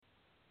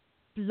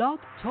Blog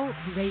Talk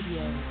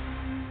Radio.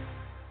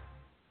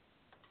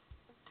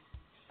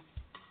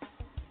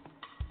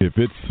 If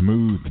it's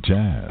smooth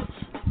jazz,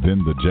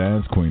 then the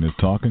Jazz Queen is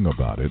talking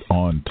about it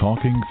on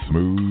Talking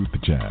Smooth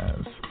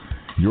Jazz.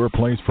 Your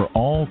place for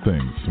all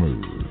things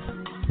smooth.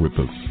 With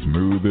the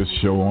smoothest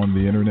show on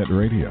the internet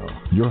radio.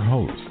 Your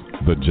host,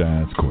 the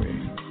Jazz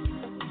Queen.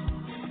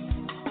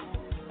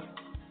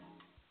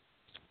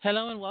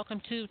 Hello and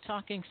welcome to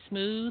Talking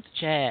Smooth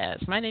Jazz.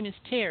 My name is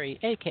Terry,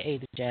 a.k.a.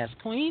 the Jazz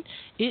Queen.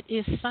 It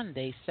is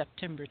Sunday,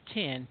 September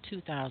 10,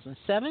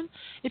 2007.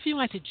 If you'd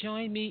like to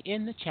join me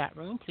in the chat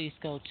room, please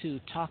go to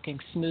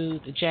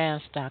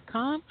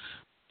talkingsmoothjazz.com.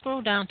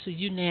 Scroll down to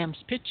U-Nam's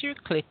picture,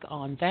 click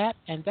on that,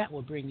 and that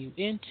will bring you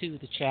into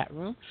the chat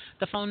room.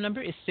 The phone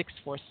number is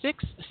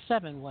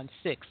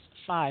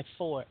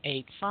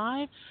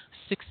 646-716-5485,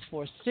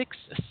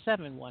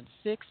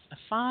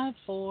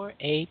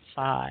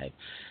 646-716-5485.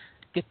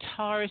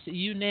 Guitarist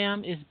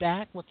U-Nam is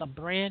back with a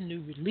brand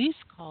new release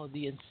called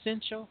The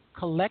Essential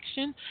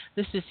Collection.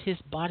 This is his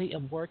body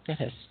of work that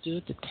has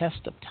stood the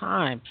test of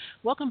time.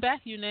 Welcome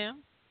back,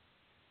 U-Nam.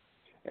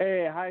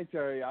 Hey, hi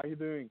Terry, how you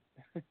doing?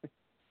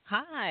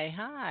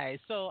 Hi.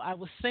 So I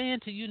was saying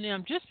to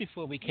U-Nam just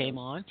before we came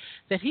on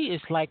that he is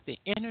like the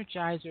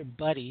Energizer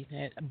bunny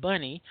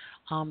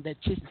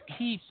that just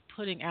keeps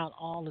putting out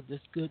all of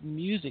this good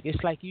music.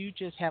 It's like you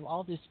just have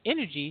all this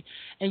energy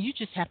and you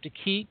just have to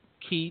keep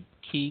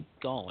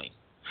going.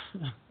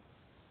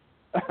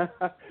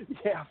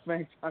 Yeah,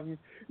 thanks. I mean,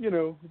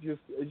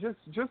 just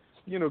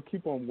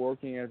keep on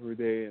working every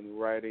day and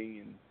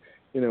writing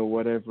and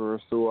whatever.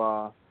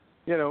 So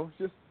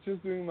just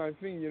doing my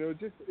thing.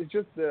 It's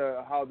just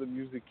how the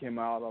music came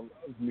out of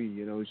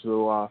me.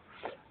 So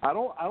I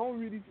don't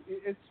really.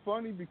 It's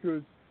funny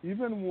because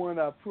even when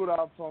I put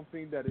out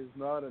something that is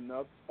not an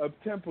up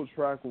tempo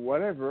track or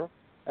whatever,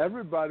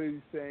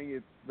 everybody's saying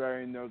it's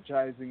very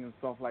energizing and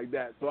stuff like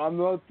that. So I'm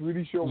not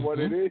really sure what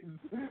it is.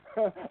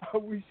 I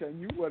wish I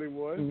knew what it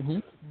was,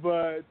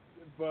 but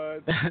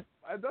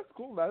that's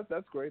cool.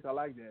 That's great. I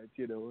like that.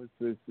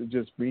 It's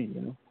just me.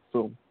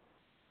 So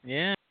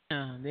yeah,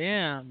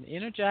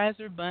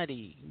 Energizer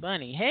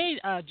Bunny. Hey,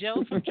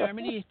 Joe from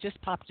Germany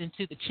just popped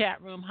into the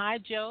chat room. Hi,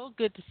 Joe.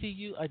 Good to see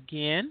you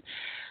again.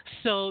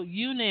 So,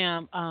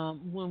 U-Nam,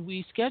 when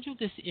we scheduled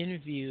this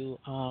interview,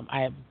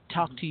 I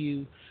talked to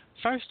you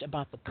first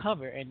about the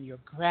cover and your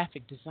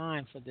graphic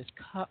design for this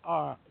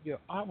your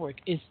artwork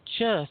is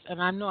just,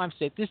 and I know I've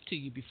said this to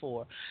you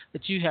before,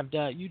 that you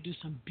do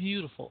some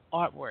beautiful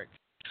artwork.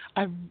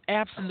 I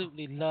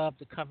absolutely love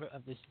the cover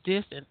of this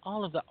disc and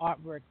all of the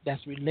artwork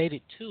that's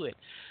related to it.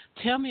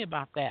 Tell me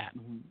about that.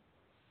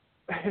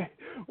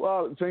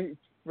 Well,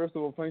 first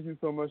of all, thank you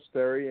so much,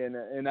 Terry.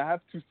 And I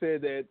have to say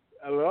that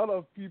a lot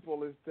of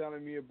people is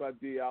telling me about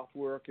the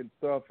artwork and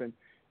stuff, and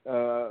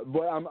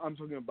but I'm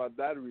talking about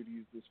that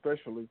release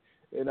especially,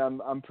 and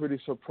I'm pretty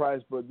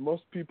surprised. But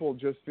most people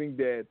just think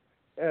that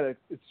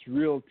it's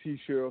real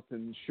T-shirts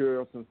and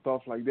shirts and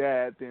stuff like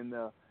that, and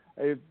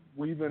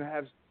we even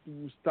have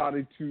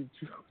started to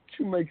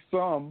make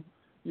some,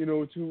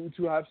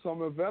 to have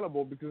some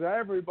available because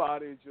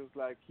everybody just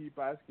like keep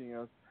asking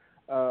us.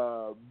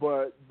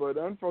 But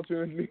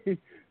unfortunately,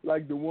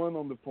 like the one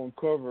on the front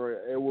cover,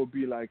 it will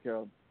be like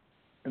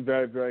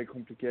very, very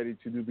complicated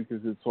to do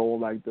because it's all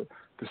like the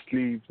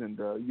sleeves and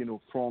the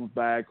front,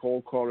 back,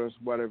 all colors,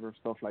 whatever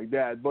stuff like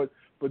that. But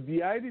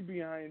the idea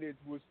behind it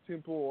was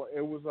simple.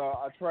 It was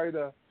I try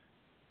to,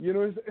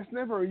 it's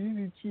never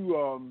easy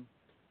to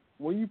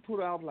when you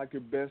put out like a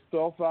best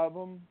of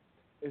album,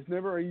 it's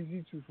never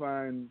easy to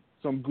find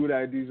some good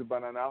ideas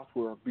about an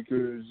artwork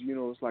because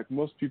it's like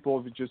most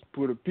people just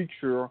put a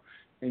picture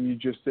and you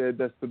just said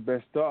that's the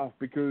best of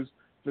because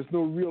there's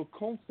no real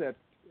concept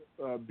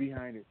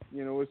behind it.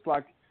 It's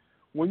like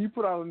when you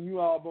put out a new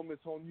album,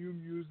 it's all new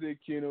music.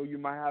 You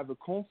might have a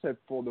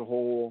concept for the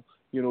whole,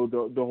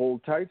 the whole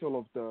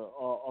title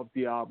of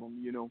the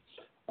album.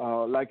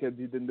 Like I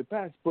did in the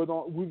past. But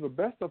with the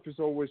best of, it's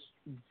always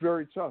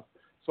very tough.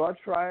 So I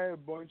try a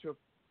bunch of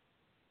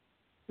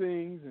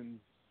things and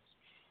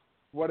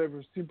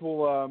whatever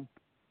simple, a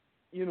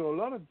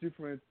lot of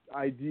different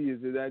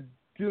ideas, and I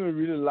didn't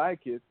really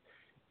like it.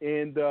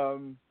 And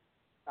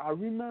I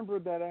remember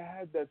that I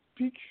had that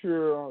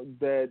picture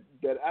that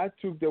I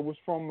took that was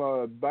from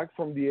back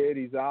from the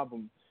 80s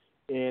album,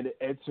 and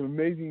it's an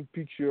amazing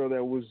picture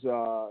that was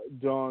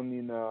done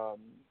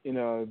in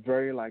a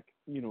very like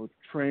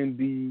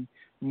trendy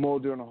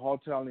modern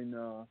hotel in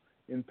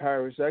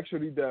Paris.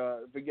 Actually,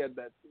 they get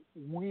that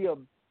weird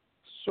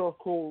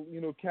circle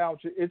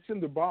couch. It's in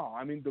the bar.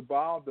 I mean the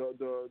bar,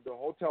 the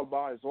hotel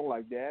bar is all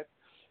like that,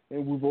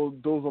 and with all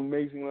those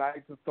amazing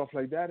lights and stuff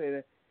like that.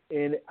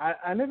 And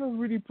I never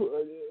really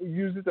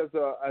used it as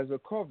a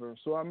cover.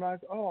 So I'm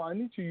like, I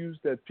need to use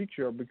that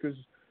picture because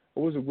it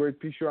was a great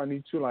picture. I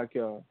need to like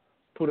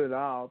put it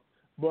out.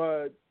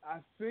 But I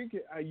think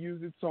I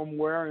used it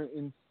somewhere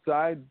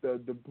inside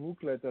the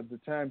booklet at the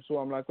time. So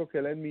I'm like,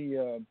 okay, let me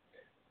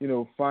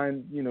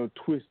find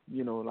twist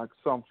like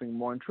something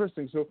more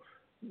interesting. So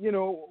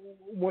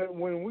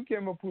when we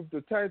came up with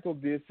the title,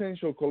 The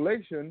Essential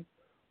Collection,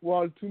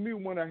 well, to me,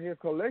 when I hear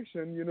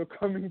collection,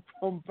 coming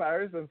from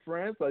Paris and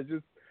France, I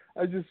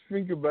just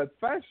think about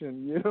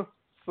fashion,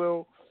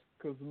 So,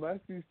 because my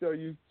sister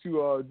used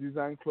to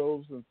design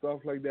clothes and stuff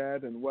like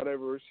that, and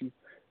whatever. She's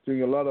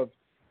doing a lot of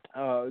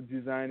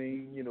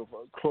designing,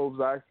 for clothes,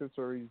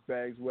 accessories,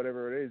 bags,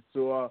 whatever it is.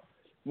 So,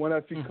 when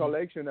I think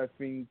collection, I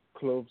think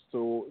clothes.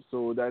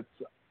 So that's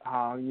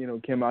how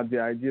came out the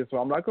idea. So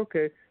I'm like,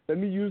 okay, let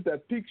me use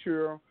that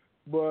picture.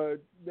 But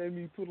then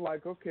we put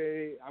like,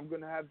 okay, I'm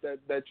going to have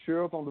that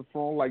shirt on the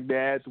front like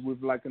that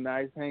with like a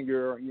nice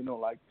hanger,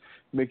 like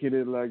making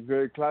it like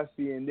very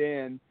classy. And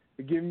then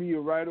it gave me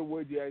right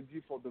away the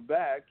idea for the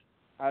back,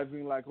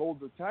 having like all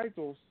the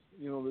titles,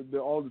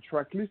 all the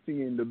track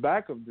listing in the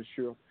back of the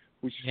shirt,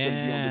 which is going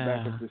to be on the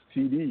back of the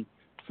CD.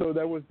 So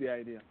that was the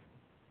idea.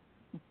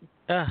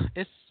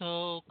 It's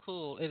so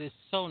cool. It is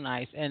so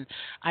nice. And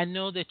I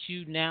know that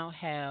you now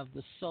have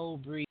the Soul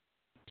Breeze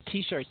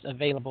T-shirts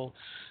available,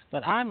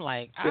 but I'm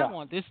like, I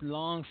want this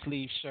long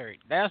sleeve shirt.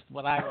 That's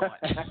what I want.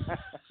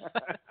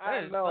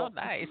 I know. So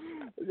nice.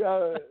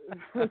 Yeah,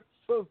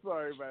 so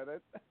sorry about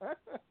it.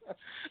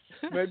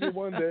 Maybe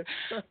one day.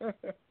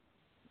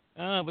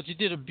 But you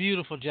did a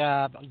beautiful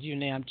job,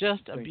 U-Nam.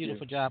 Just a Thank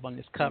beautiful you. job on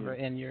this cover,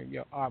 and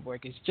your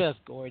artwork is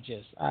just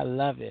gorgeous. I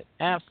love it.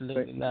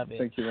 Absolutely love it.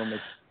 Thank you very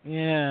much.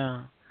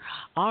 Yeah.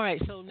 All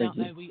right. So now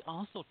we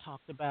also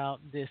talked about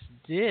this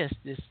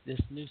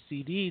new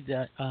CD,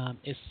 the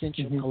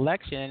Essential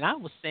Collection, and I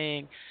was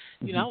saying,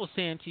 I was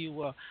saying to you,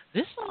 well,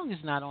 this song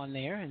is not on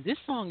there, and this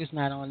song is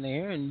not on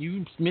there, and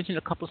you mentioned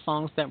a couple of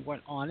songs that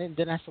weren't on it. And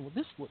then I said, well,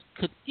 this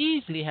could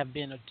easily have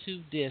been a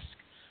 2-disc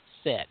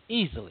set,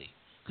 easily,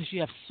 because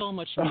you have so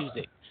much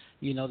music,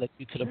 that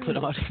you could have put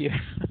on here.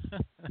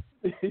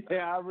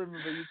 Yeah, I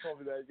remember you told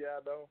me that. Yeah,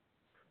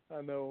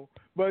 I know.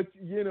 But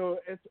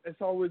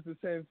it's always the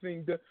same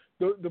thing.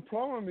 The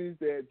problem is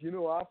that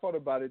I thought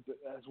about it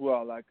as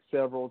well, like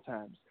several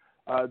times.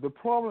 The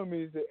problem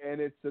is,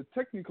 and it's a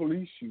technical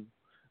issue.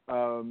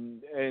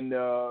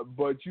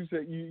 But you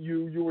said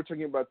you were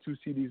talking about 2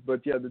 CDs,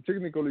 but yeah, the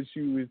technical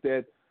issue is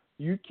that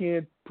you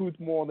can't put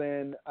more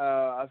than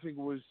I think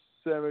it was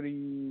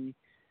 76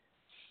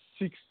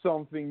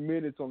 something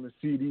minutes on the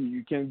CD.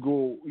 You can't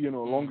go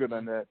longer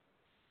than that.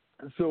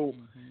 So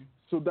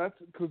that's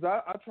because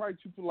I tried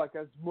to put like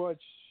as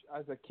much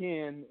as I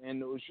can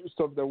and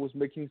stuff that was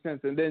making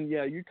sense. And then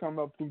you come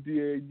up with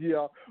the idea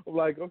of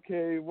like,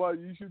 okay, well,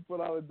 you should put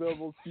out a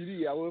double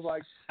CD. I was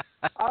like,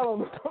 I don't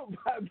know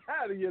about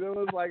that. It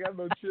was like, I'm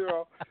not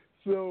sure.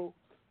 So,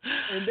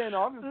 and then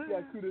obviously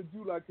I could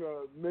do like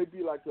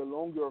maybe like a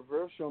longer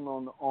version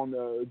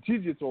on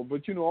digital,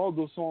 but all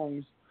those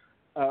songs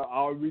are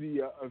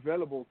already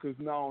available because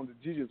now on the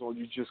digital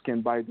you just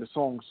can buy the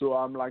song. So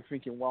I'm like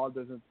thinking, well,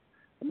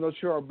 I'm not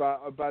sure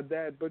about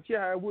that, but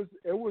yeah, it was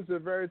a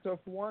very tough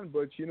one.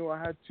 But I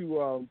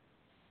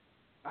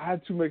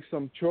had to make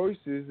some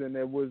choices, and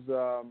it was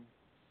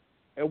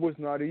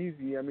not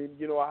easy. I mean,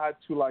 I had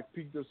to like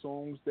pick the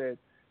songs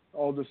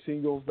all the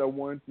singles that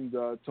went in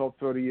the top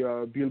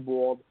 30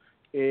 Billboard,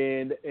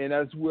 and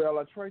as well,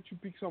 I tried to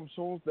pick some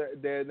songs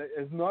that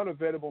is not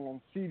available on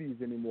CDs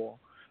anymore.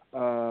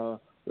 From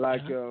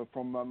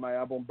my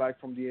album back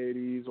from the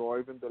 80s, or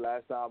even the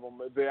last album,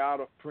 they're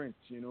out of print.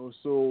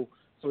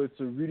 So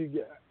it's a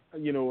really,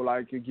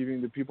 like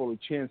giving the people a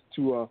chance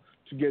to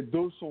get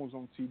those songs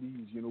on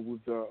CDs,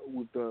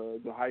 with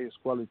the highest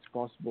quality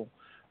possible.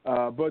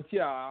 But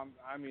yeah,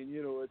 I mean,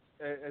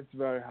 it's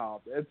very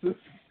hard. It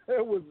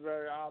was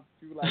very hard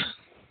to like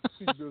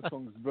pick those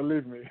songs.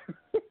 Believe me.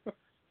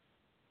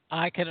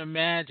 I can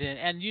imagine.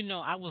 And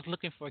I was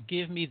looking for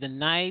 "Give Me the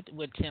Night"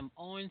 with Tim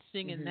Owens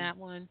singing that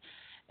one.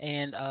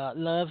 And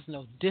Love's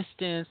No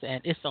Distance,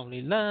 and It's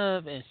Only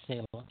Love, and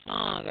Sailor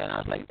Song. And I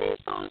was like, these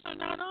songs are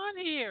not on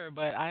here,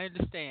 but I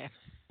understand.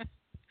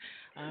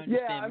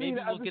 Yeah, I mean,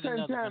 maybe we'll get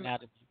another one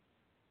out of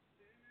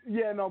you.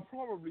 Yeah, no,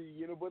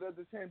 probably, but at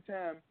the same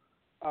time,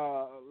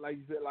 like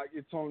you said, like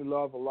It's Only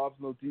Love or Love's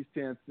No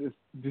Distance, this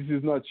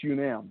is not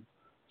U-Nam.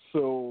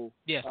 So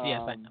yes,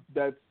 I know.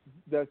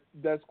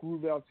 That's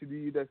Groove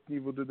LTD, that's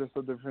Niveau, that's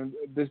a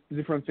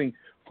different thing.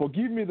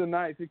 Forgive Me the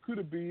Night, it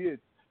could be it,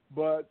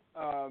 but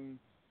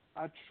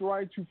I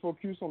try to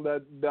focus on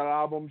that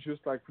album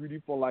just like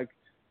really for like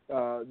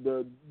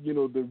the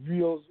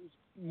real,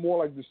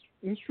 more like the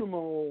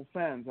instrumental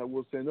fans, I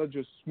would say, not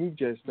just smooth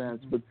jazz fans,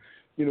 but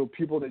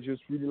people that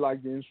just really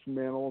like the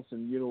instrumentals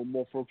and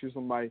more focused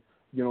on my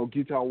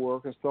guitar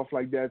work and stuff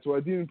like that. So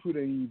I didn't put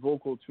any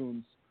vocal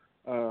tunes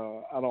at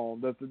all.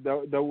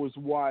 That was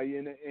why,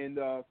 and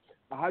I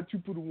had to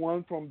put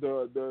one from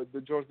the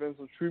George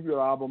Benson tribute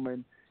album,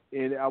 and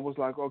I was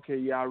like, okay,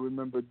 yeah, I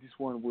remember this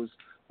one was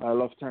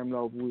Love Time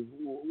Love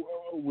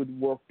would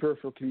work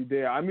perfectly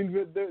there. I mean,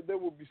 there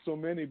would be so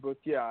many, but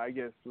yeah, I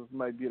guess it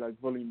might be like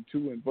Volume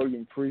 2 and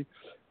Volume 3.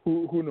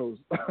 Who knows?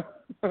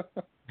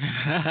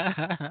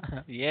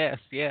 Yes.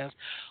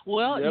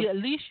 Well, at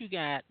least you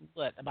got,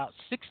 about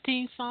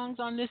 16 songs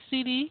on this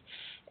CD?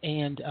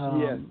 And,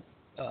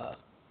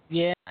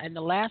 Yeah, and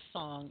the last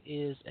song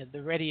is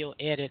the radio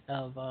edit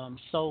of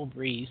Soul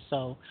Breeze.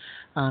 So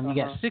you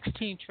got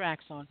 16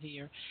 tracks on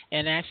here,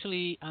 and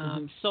actually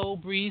Soul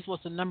Breeze was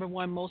the number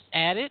one most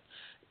added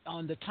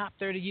on the top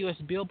 30 US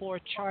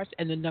Billboard charts,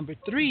 and the number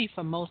 3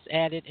 for most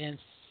added and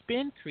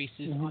spin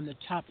creases on the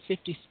top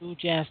 50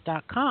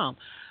 smoothjazz.com.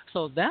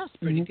 So that's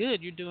pretty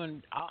good. You're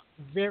doing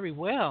very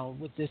well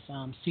with this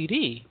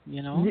CD.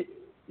 You know.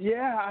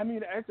 Yeah, I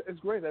mean it's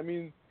great. I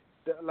mean,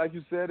 like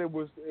you said, it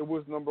was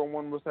number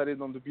one most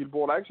added on the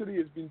Billboard. Actually,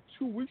 it's been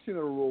 2 weeks in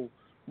a row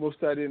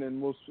most added and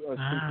most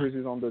spin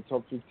creases on the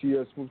top 50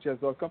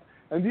 smoothjazz.com.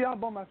 And the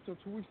album after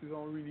 2 weeks is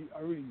already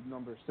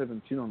number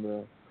 17 on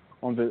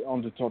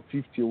the top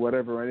 50 or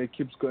whatever, and it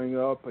keeps going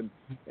up, and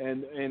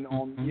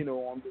on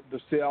on the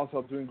sales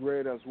are doing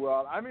great as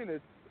well. I mean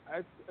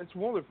it's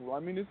wonderful.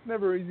 I mean it's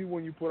never easy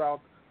when you put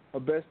out a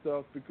best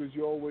of, because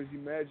you always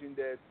imagine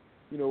that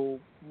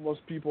most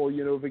people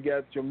they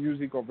get your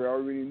music or they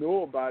already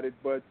know about it,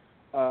 but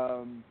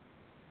I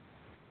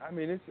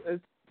mean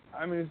it's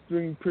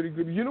doing pretty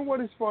good. You know what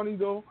is funny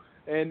though,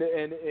 and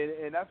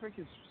I think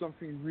it's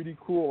something really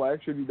cool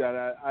actually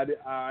that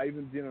I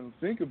even didn't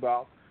think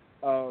about.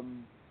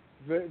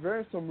 There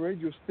are some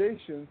radio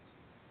stations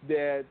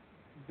that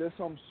there's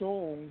some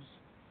songs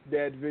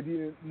that they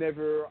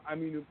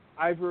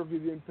either they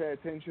didn't pay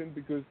attention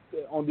because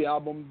on the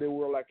album they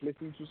were like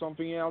listening to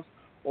something else,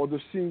 or the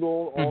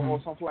single or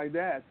something like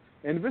that,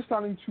 and they're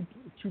starting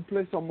to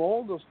play some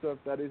older stuff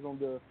that is on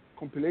the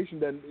compilation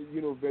that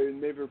they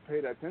never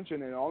paid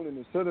attention, and all of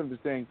a sudden they're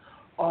saying,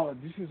 oh,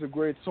 this is a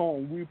great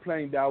song, we're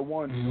playing that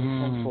one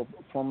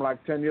from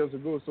like 10 years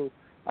ago. So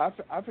I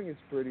think it's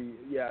pretty,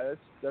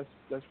 that's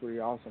pretty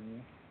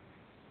awesome.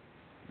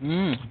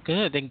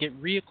 Good. They can get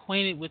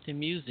reacquainted with the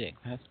music.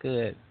 That's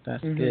good.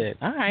 That's good.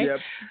 All right. Yep.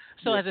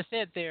 So as I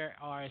said, there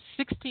are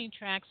 16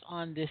 tracks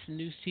on this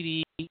new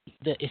CD,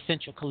 the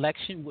Essential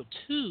Collection, with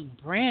 2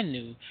 brand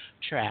new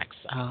tracks,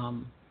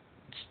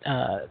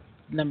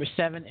 number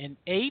 7 and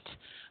 8,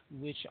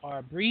 which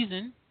are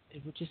Breezin,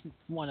 which is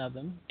one of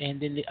them, and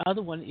then the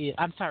other one is,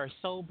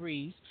 Soul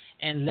Breeze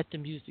and Let the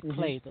Music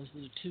Play. Those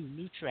are the 2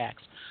 new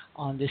tracks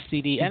on this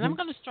CD. And I'm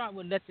going to start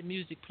with Let the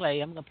Music Play.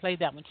 I'm going to play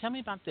that one. Tell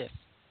me about this.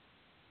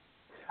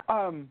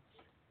 So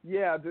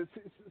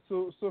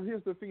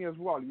here's the thing as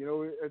well.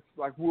 It's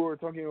like we were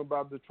talking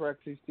about the track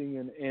listing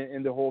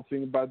and the whole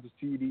thing about the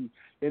CD.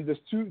 And there's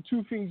two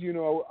things,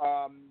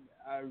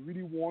 I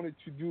really wanted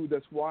to do.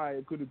 That's why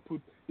I could have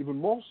put even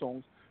more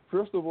songs.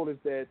 First of all, is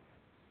that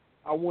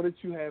I wanted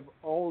to have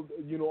all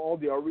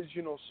the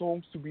original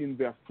songs to be in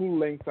their full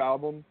length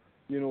album.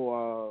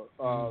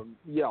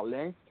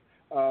 Length.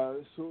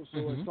 So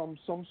some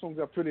songs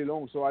are pretty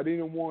long. So I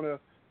didn't want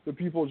the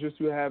people just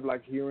to have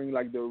like hearing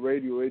like the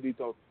radio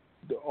edit of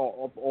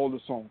all the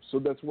songs. So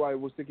that's why it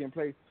was taking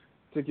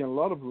a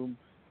lot of room.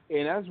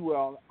 And as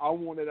well, I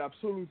wanted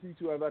absolutely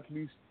to have at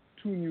least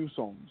 2 new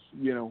songs.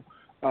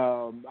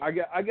 I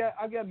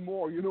got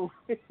more, in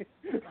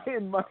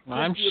my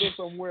computer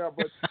somewhere,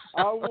 but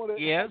I wanted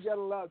I got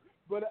a lot.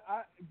 But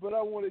I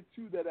wanted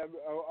 2 that I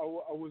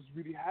was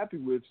really happy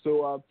with.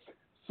 So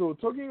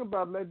talking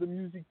about Let the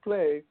Music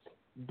Play.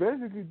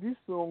 Basically, this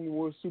song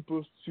was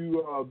supposed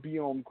to be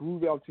on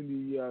Groove Out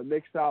in the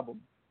next album.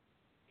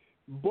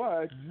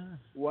 But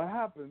what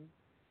happened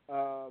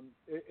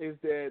is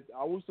that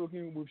I was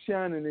talking with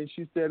Shannon, and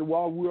she said,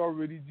 well, we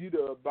already did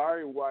a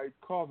Barry White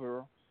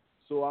cover,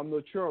 so I'm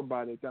not sure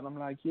about it. And I'm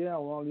like,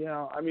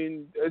 I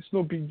mean, it's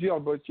no big deal,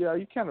 but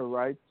you're kind of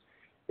right.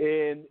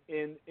 And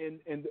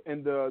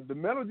the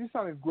melody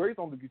sounded great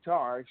on the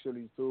guitar,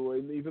 actually, so,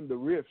 and even the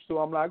riff. So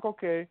I'm like,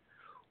 okay,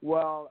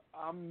 well,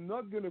 I'm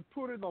not going to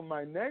put it on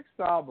my next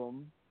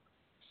album,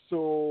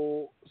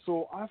 so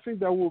I think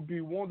that would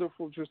be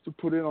wonderful just to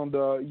put it on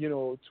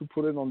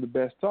the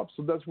best of.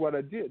 So that's what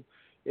I did,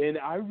 and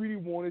I really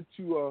wanted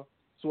to.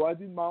 So I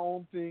did my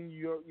own thing.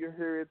 You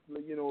hear it,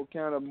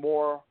 kind of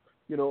more,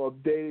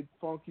 updated,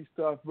 funky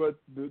stuff. But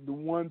the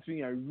one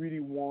thing I really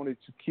wanted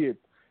to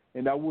keep,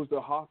 and that was the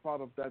hard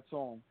part of that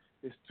song,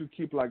 is to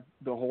keep like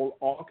the whole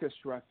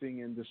orchestra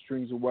thing and the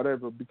strings or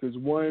whatever, because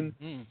when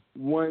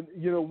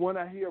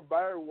I hear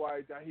Barry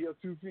White, I hear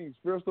 2 things.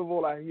 First of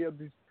all, I hear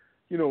this,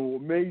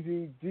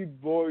 amazing deep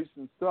voice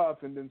and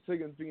stuff, and then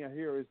second thing I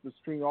hear is the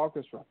string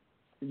orchestra,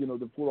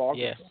 the full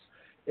orchestra.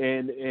 Yes.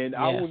 And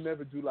I will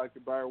never do like a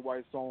Barry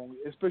White song,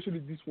 especially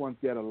this one's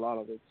got a lot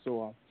of it.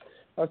 So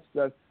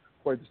that's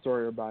quite the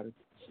story about it.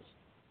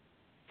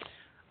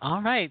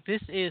 All right,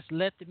 this is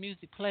Let the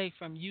Music Play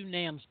from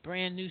U-Nam's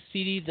brand new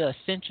CD, The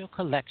Essential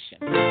Collection.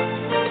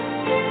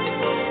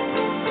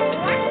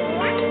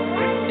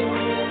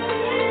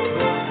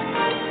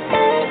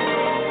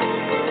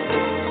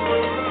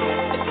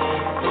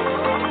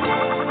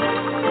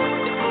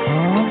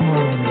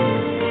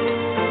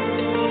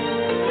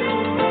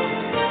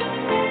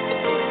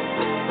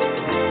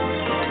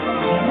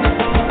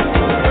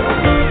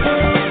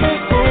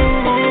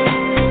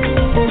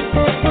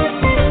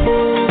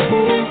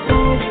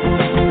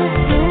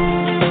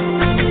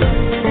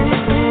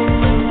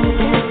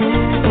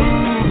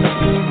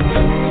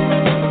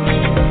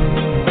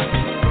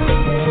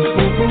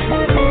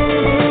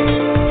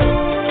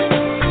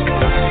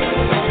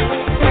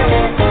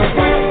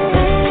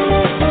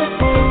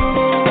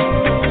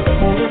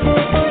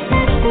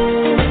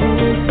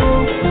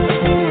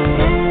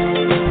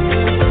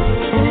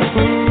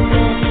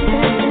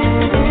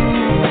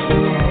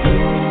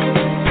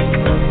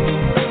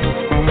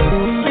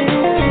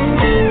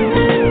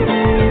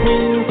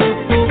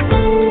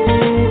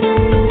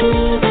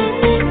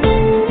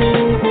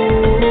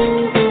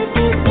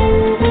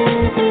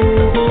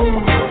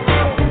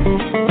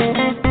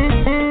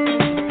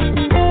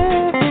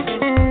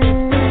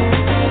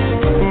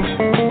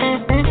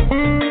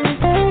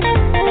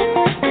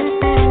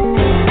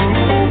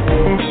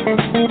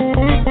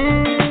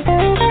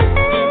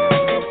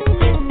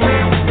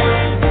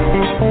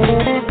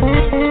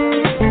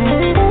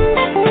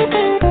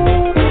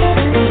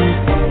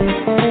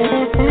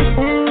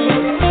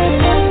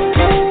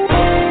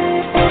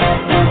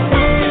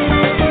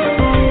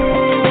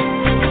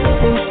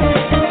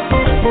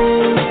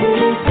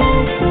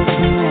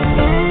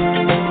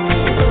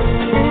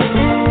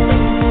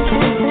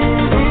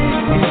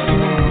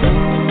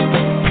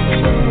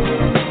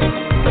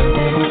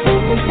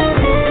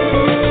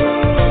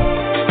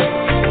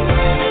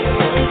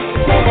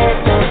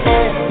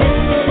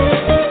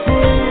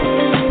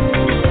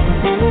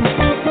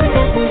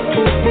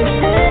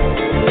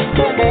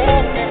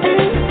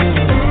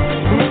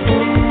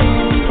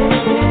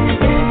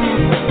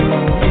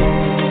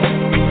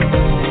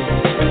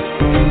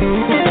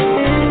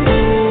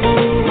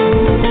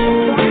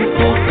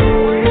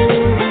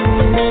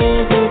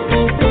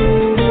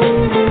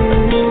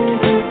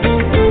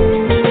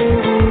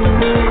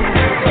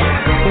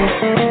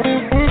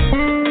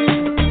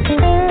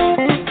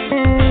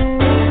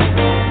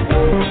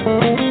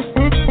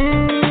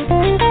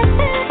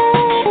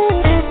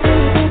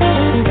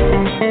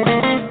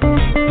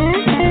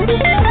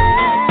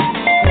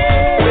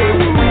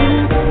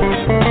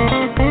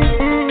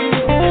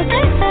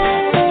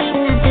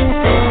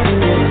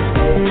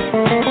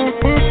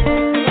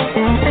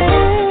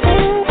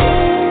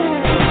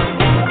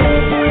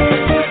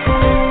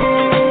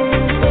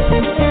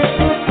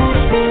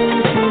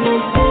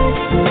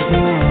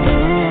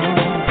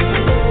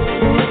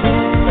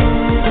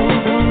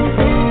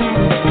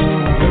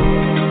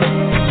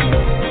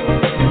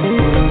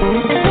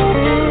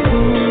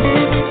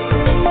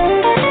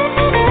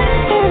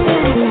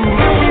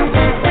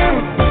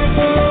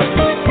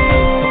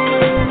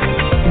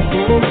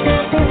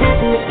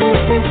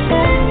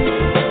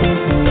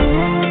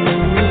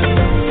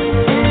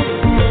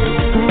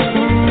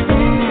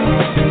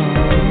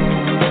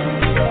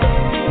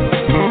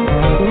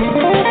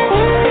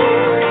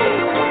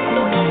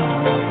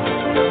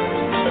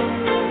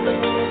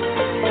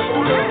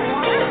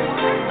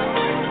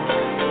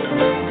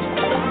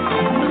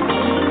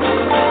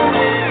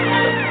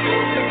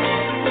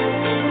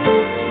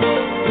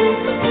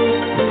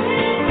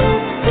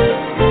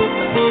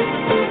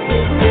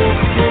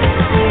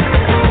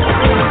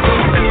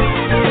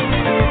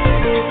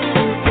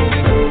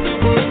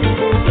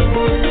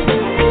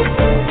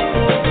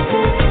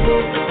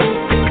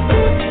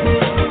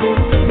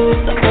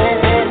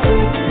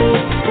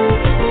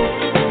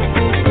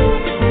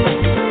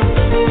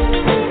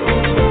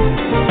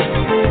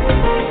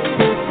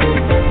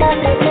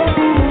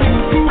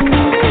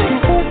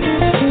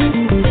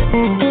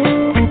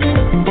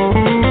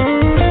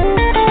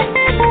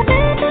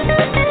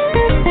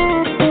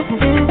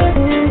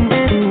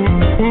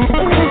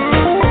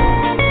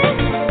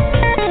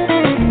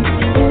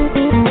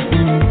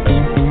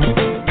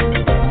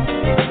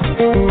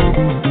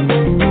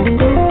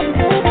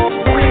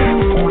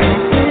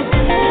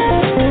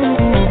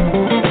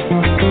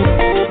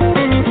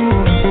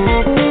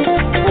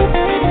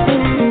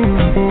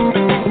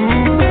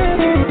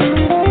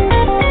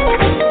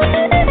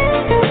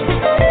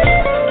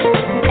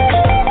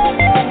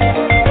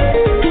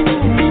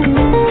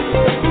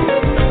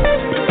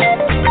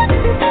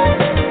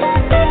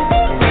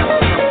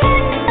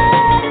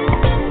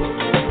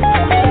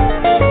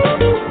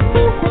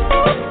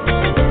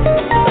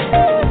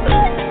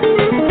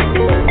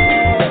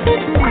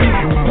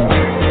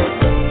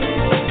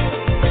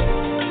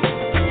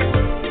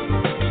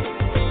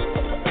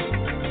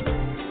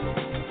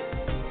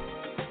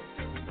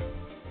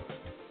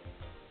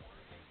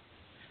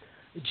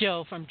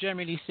 Joe from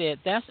Germany said,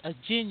 "That's a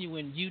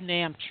genuine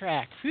U-Nam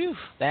track. Phew,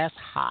 that's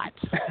hot."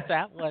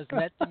 That was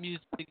Let the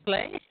Music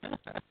Play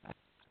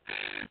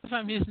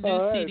from his new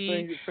All right,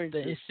 CD, thank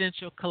The you.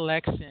 Essential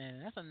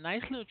Collection. That's a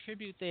nice little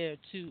tribute there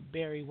to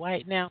Barry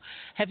White. Now,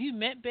 have you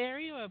met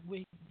Barry, or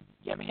you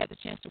ever had the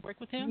chance to work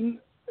with him?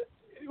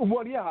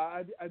 Well, yeah,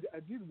 I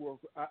did work.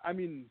 I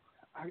mean,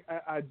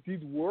 I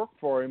did work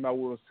for him. I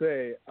will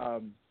say.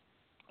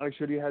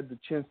 Actually, had the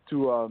chance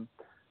to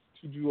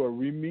do a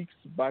remix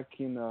back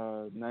in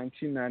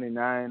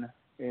 1999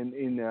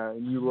 in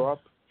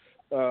Europe.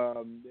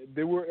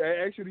 They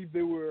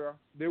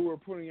were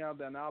putting out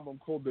an album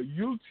called the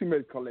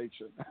Ultimate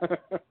Collection.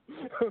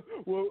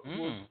 well,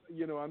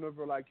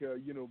 another like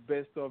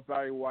best of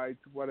Barry White,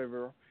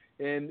 whatever.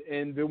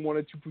 And they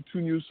wanted to put 2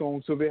 new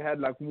songs, so they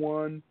had like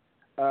one.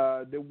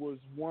 There was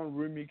one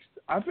remix,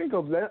 I think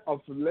of Let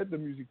the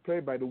Music Play,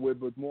 by the way,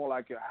 but more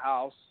like a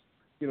house,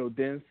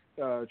 dance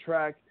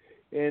track.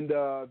 And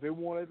they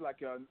wanted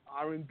like an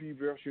R&B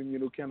version,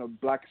 kind of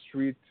Black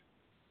Street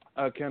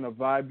kind of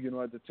vibe,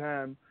 at the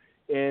time.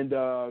 And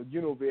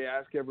they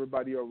asked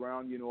everybody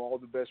around, all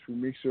the best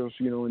remixers,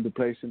 in the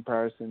place in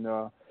Paris, and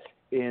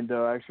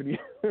actually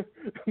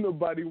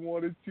nobody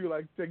wanted to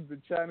like take the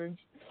challenge.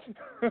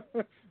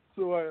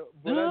 So,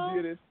 but I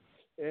did it.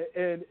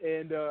 And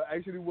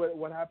actually,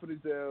 what happened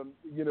is, they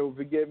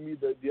gave me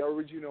the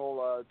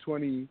original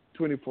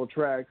 24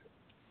 tracks.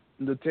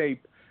 The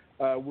tape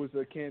was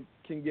Can't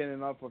Get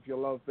Enough of Your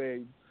Love,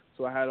 Babe.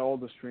 So I had all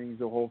the strings,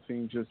 the whole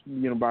thing, just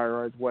by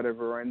right,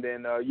 whatever. And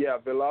then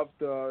they loved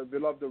the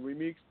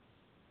remix.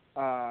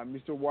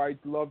 Mr.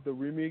 White loved the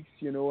remix.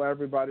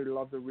 Everybody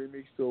loved the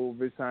remix. So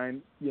they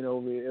signed.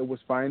 It was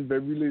fine. They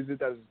released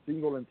it as a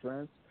single in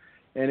France.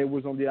 And it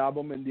was on the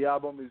album, and the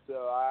album is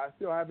I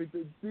still have it.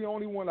 It's the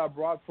only one I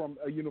brought from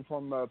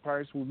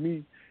Paris with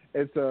me.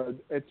 It's a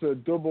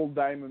double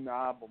diamond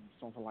album,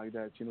 something like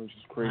that.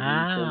 Just crazy.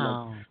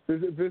 Wow. So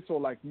like, they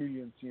sold like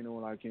millions,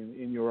 like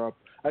in Europe.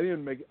 I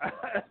didn't make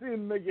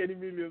any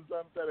millions,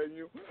 I'm telling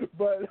you,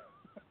 but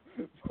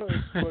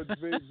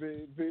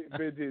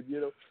they did.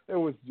 It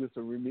was just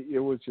a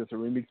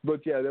remix.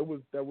 But yeah,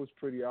 that was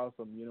pretty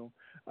awesome.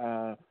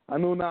 I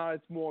know now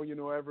it's more,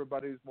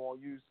 everybody's more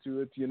used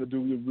to it.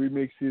 Doing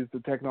remixes, the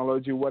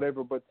technology,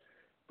 whatever. But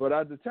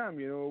at the time,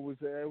 it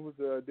was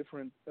a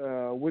different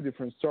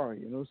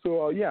story.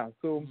 So yeah.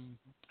 So,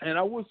 and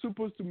I was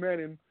supposed to meet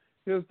him.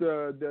 Here's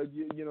the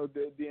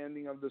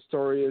ending of the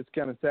story. It's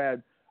kind of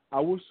sad. I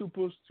was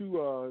supposed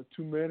to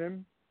meet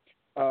him.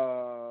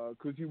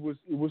 Because he was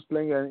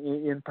playing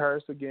in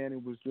Paris again. He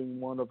was doing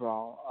one of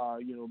our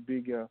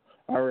big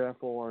area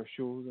for our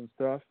shows and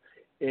stuff,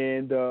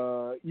 and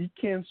he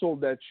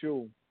canceled that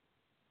show.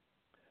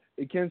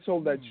 He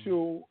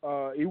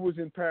was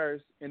in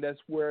Paris, and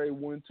that's where he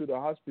went to the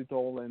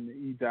hospital, and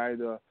he died.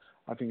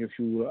 I think a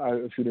few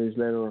days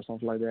later or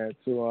something like that.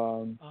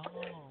 So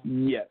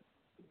yes,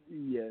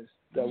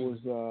 that was.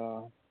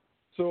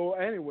 So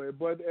anyway,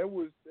 but it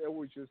was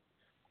just.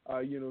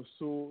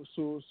 So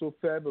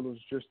fabulous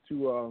just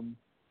to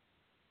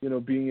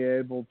being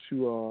able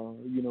to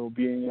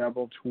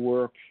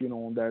work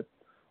on that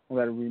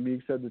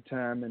remix at the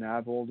time and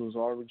have all those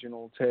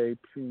original tape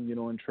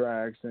and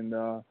tracks, and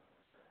I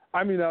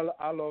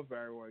love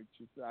Barry White.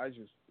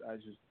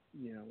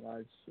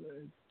 It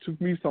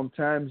took me some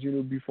time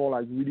before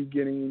like really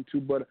getting into,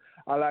 but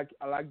I like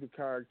the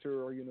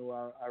character.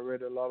 I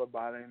read a lot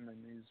about him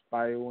and his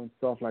bio and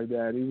stuff like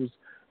that. It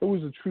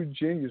was a true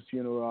genius.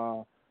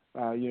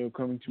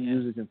 Coming to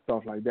music and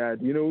stuff like that.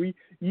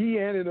 He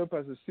ended up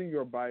as a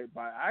singer by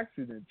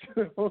accident.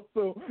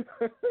 So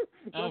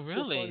that's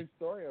really? a funny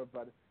story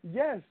about it.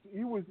 Yes,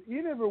 he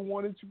never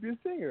wanted to be a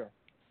singer,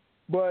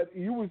 but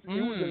he was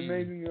an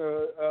amazing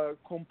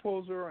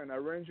composer and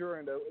arranger,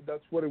 and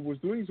that's what he was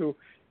doing. So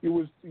he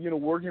was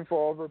working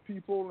for other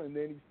people, and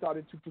then he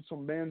started to put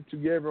some band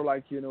together,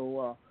 like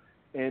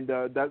and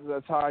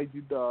that's how I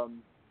did.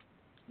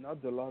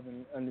 Not the Love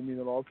and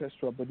Unlimited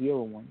Orchestra, but the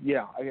other one.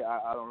 Yeah,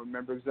 I don't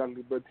remember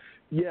exactly, but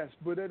yes.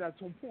 But then at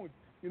some point,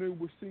 we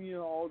were singing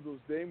all those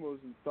demos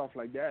and stuff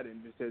like that,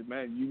 and they said,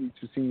 "Man, you need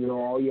to sing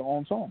all your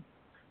own songs."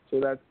 So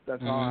that's how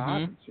it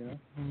happens,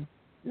 Mm-hmm.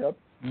 Yep.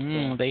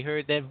 So. They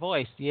heard that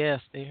voice.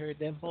 Yes, they heard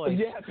that voice.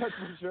 Yeah, that's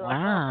for sure.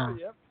 Wow.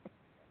 Yep.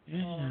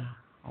 Yeah.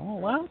 Oh,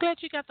 well, I'm glad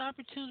you got the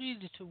opportunity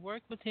to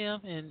work with him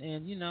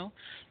and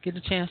get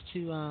a chance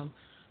to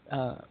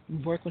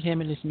work with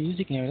him in his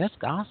music area. That's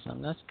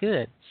awesome. That's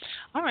good.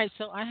 All right,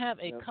 so I have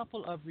a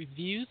couple of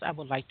reviews I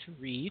would like to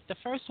read. The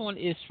first one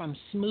is from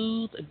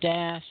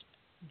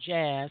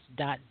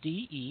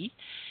smooth-jazz.de.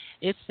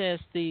 It says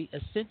the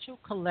Essential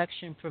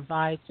Collection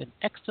provides an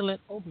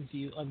excellent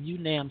overview of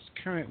U-Nam's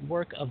current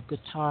work of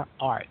guitar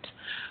art.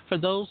 For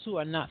those who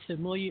are not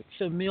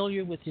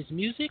familiar with his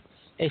music,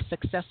 a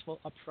successful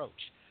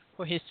approach.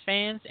 For his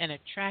fans, an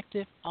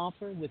attractive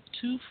offer with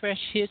 2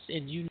 fresh hits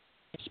in U-Nam's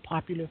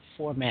popular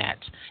format.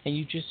 And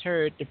you just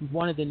heard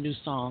one of the new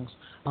songs,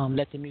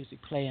 Let the Music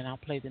Play, and I'll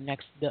play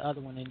the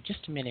other one in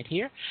just a minute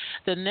here.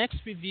 The next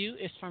review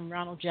is from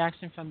Ronald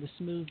Jackson from the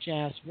Smooth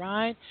Jazz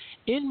Ride.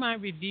 In my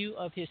review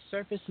of his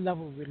surface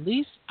level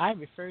release, I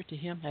refer to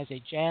him as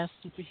a jazz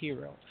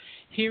superhero.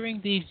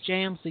 Hearing these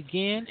jams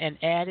again and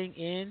adding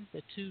in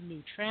the two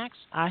new tracks,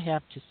 I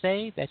have to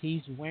say that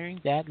he's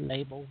wearing that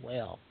label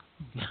well.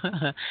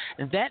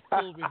 And that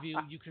full review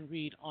you can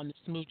read on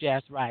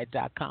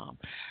smoothjazzride.com.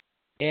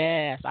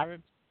 Yes,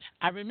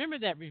 I remember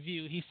that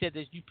review. He said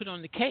that you put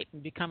on the cape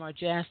and become our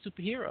jazz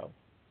superhero.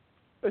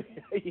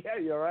 Yeah,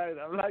 you're right.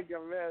 I'm like,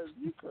 man,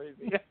 you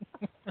crazy.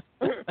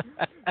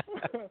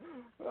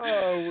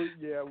 Oh,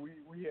 yeah,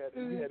 we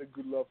had a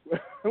good love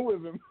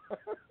with him. I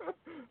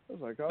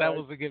was like, all that right.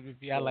 was a good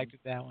review. I liked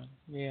that one.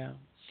 Yeah.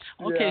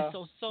 Okay, Yeah.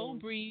 so Soul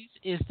Breeze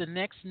is the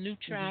next new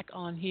track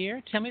on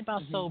here. Tell me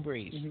about Soul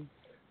Breeze.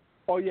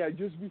 Oh yeah,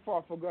 just before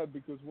I forgot,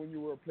 because when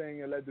you were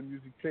playing Let the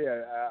Music Play,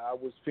 I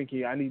was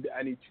thinking I need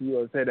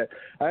to say that.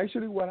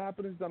 Actually, what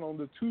happened is that on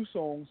the two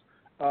songs,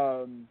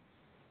 I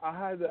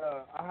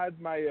had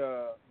my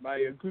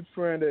good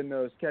friend and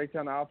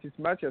Skytown artist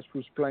Mattias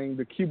Roos playing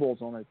the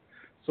keyboards on it.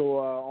 So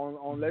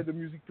on Let the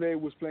Music Play,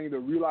 was playing the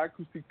real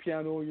acoustic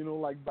piano,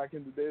 like back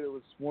in the day. That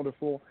was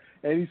wonderful.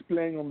 And he's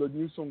playing on the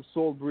new song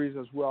Soul Breeze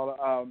as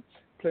well,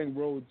 playing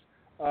Rhodes.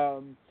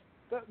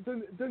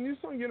 The new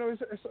song,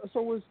 it's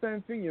always the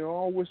same thing,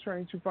 always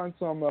trying to find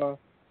some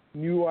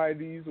new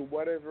ideas or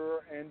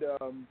whatever. And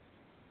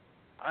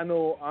I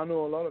know a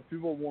lot of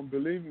people won't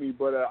believe me,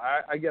 but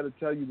I got to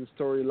tell you the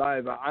story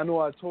live. I know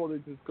I told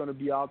it it's going to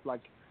be out,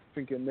 like, I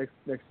think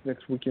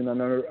next weekend,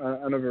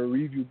 another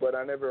review, but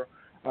I never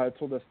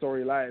told the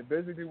story live.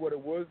 Basically, what it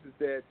was is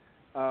that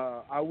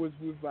I was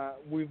with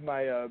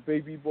my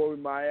baby boy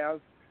in my house.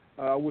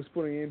 I was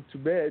putting him to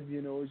bed,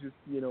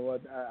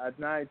 at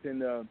night,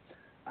 and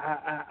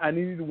I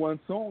needed one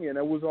song, and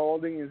I was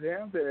holding his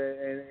hand,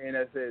 and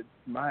I said,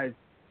 "Miles,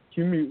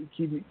 give me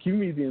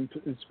the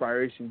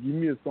inspiration. Give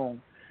me a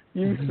song."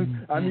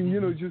 I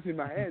mean, just in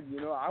my head,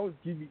 I was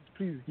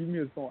please give me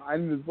a song. I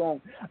need a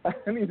song.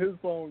 I need a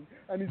song.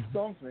 I need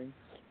something.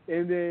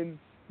 And then,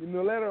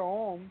 later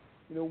on,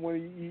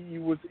 when he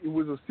was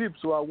asleep,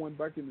 so I went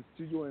back in the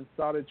studio and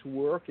started to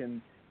work,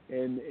 and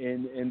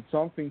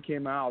something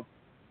came out.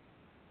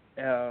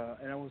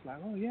 And I was like,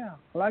 oh yeah,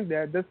 I like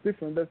that. That's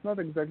different. That's not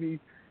exactly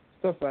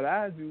stuff that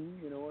I do.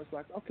 It's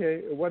like,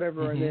 okay,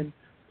 whatever. And then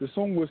the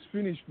song was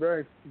finished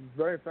very,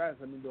 very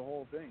fast. I mean, the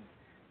whole thing.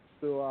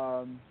 So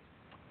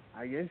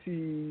I guess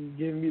he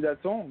gave me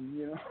that song.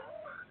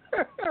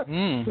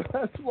 So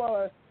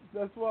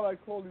that's why I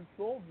call it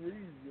Soul Breeze.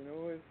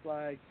 It's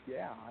like,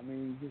 yeah. I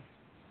mean, just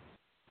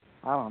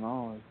I don't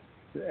know.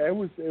 It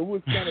was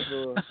kind of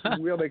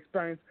a weird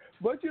experience.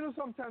 But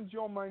sometimes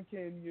your mind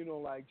can,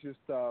 just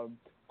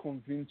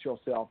convince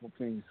yourself of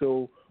things.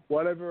 So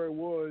whatever it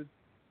was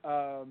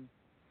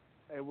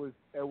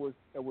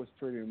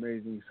pretty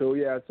amazing. So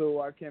yeah,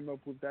 so I came up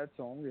with that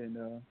song,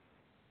 and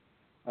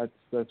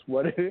that's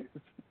what it is.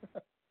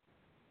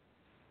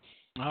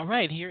 All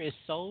right, here is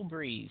Soul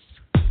Breeze.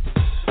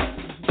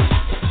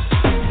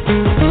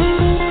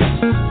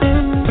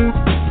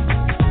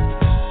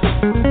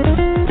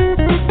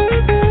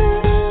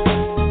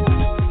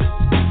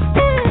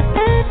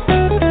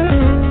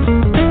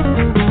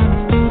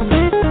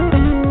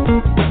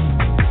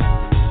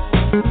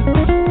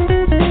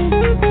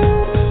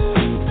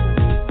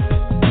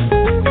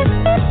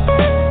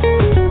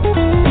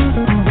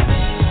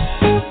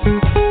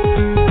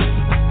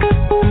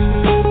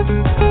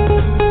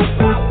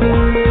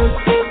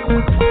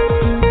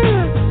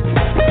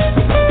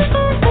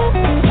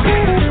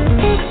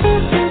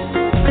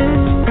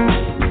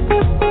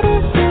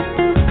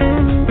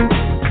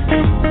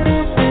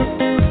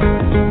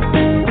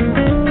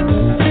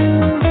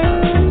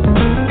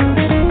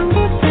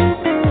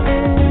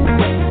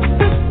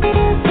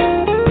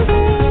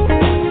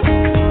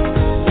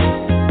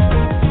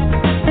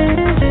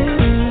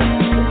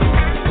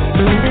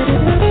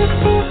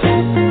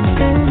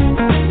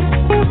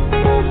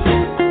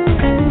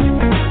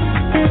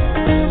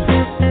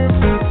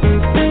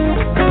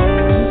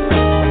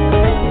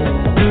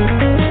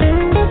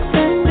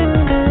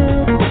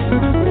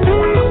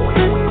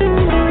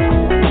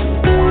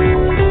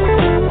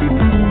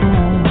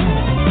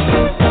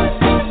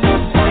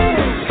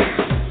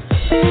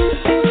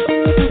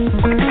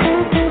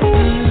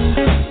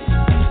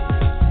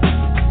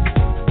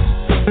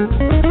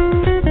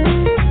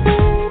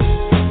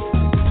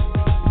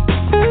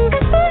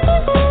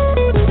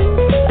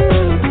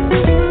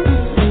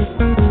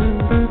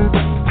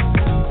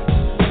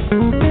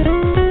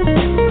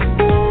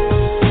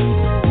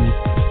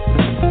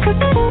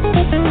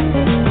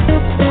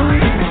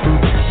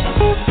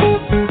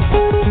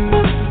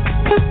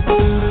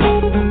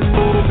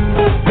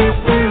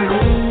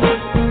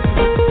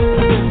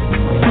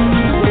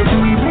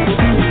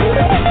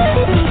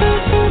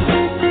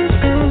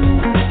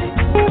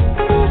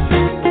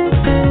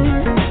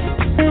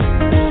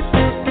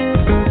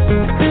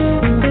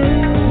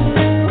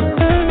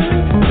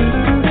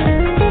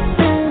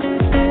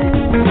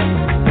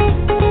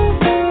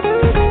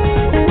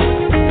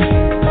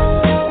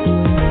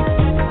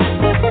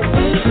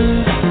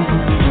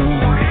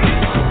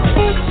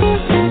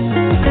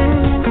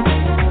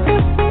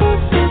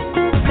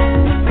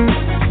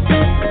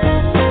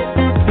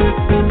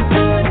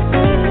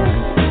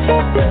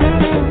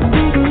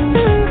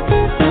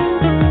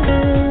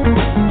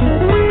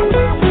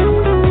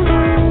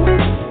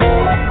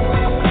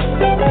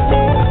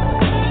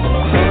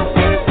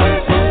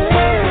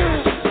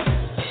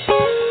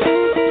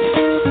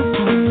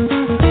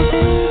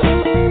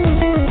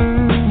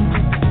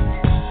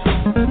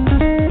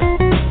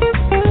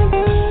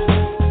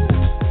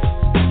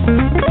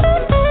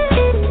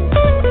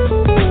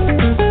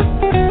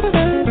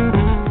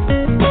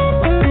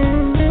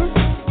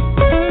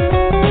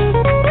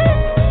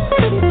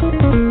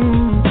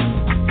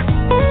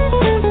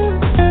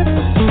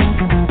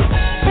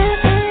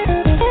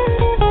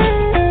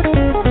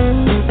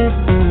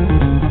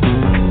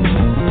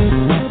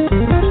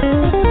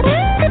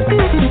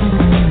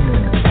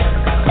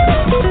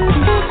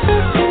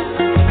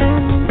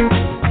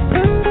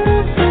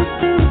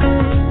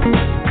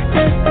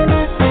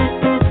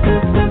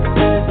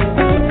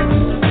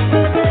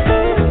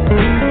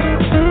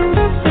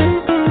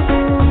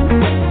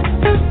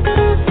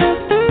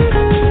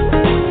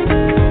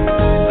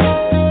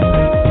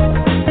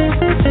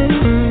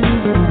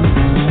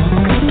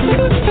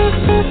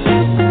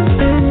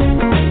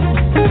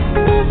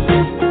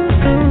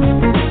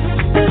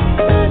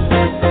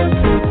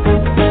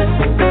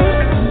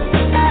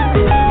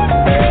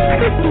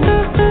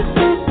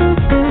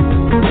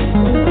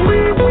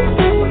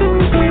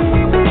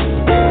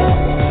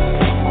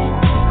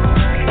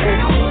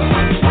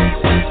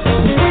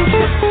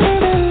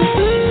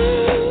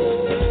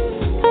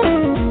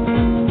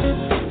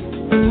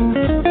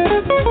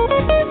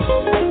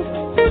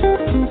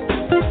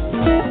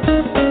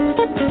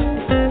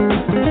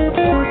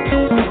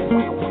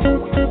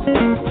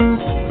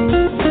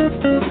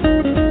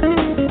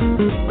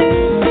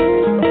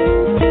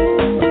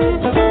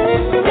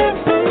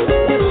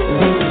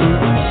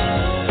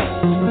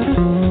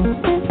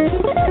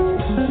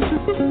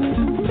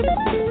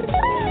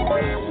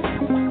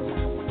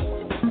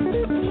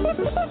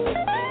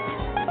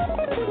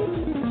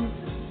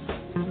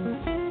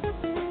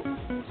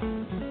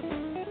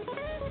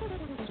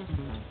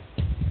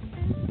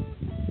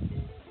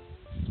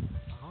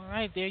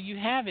 right, there you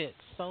have it.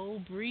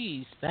 Soul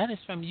Breeze. That is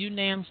from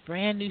U-Nam's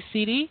brand new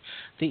CD,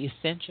 The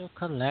Essential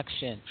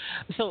Collection.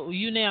 So,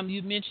 U-Nam,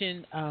 you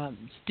mentioned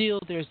still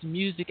there's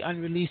music,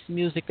 unreleased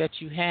music that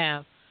you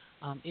have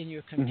in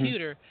your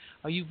computer.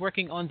 Are you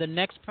working on the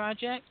next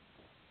project?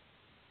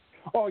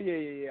 Oh,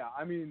 yeah.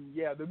 I mean,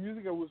 yeah, the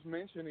music I was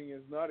mentioning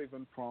is not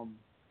even from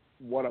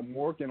what I'm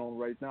working on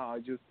right now. I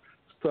just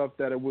stuff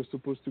that it was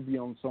supposed to be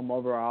on some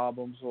other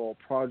albums or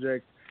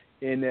projects,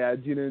 and I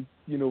didn't,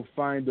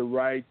 find the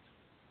right,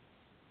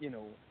 it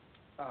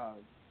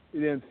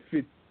didn't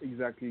fit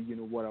exactly,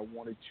 what I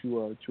wanted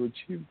to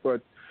achieve.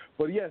 But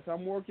yes,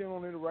 I'm working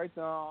on it right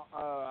now.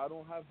 I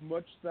don't have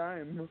much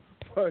time,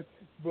 but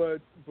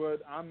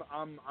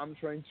I'm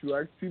trying to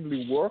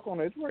actively work on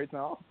it right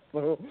now.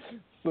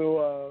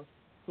 So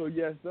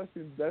yes, that's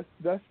in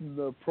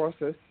the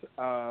process.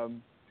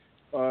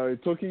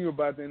 Talking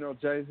about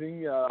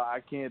energizing, I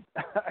can't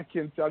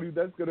tell you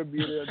that's gonna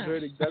be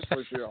energetic. That's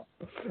for sure.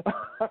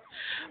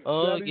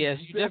 Oh yes,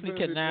 you definitely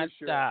cannot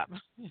stop.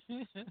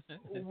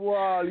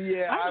 Well,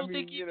 yeah, I don't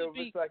think you would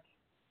be. It's like.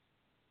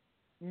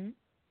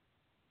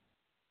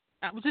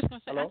 I was just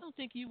gonna say, Hello? I don't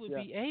think you would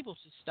be able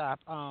to stop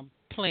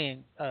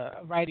playing,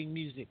 writing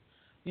music.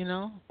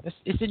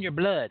 It's in your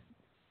blood.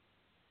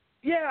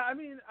 Yeah, I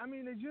mean,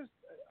 it just.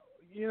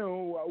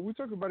 We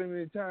talk about it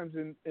many times,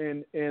 and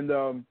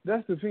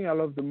that's the thing I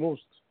love the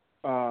most.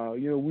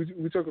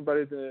 We talk about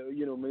it,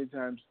 many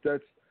times.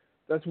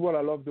 That's what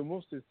I love the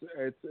most.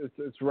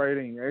 It's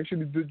writing.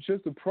 Actually,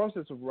 just the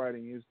process of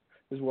writing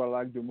is what I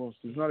like the most.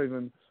 It's not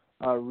even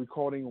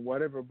recording or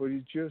whatever, but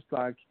it's just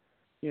like,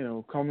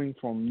 coming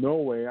from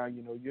nowhere.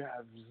 You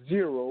have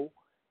zero,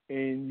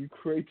 and you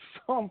create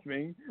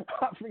something.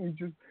 I think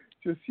just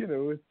it's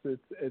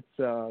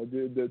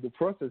the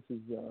process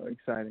is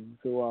exciting.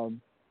 So.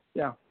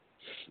 Yeah.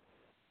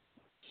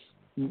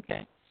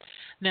 Okay.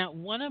 Now,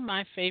 one of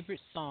my favorite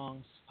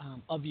songs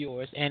of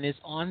yours, and is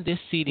on this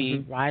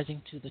CD,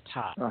 Rising to the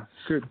Top.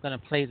 Good. I'm going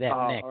to play that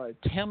next. All right.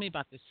 Tell me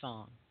about this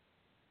song.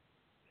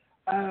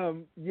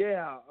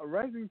 Yeah,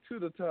 Rising to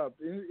the Top.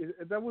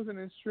 That was an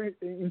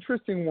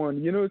interesting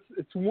one.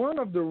 It's one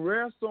of the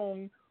rare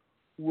songs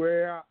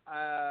where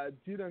I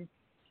didn't,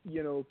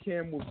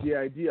 came with the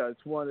idea.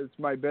 It's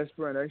my best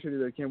friend actually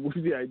that came with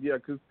the idea,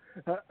 because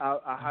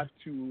I have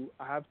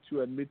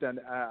to admit that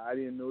I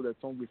didn't know that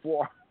song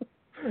before.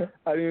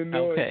 I didn't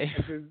know it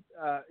because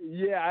I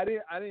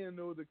didn't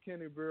know the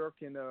Kenny Burke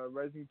and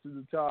Rising to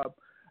the Top.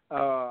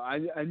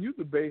 I knew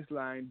the bass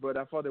line, but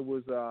I thought it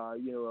was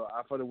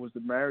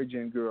the Mary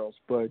Jane Girls,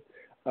 but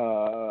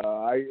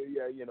I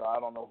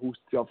don't know who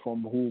stole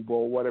from who, but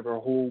whatever,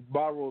 who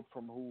borrowed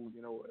from who,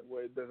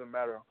 it doesn't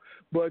matter.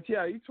 But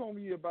yeah, he told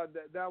me about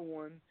that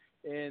one,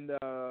 and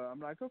I'm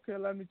like, okay,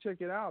 let me check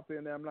it out.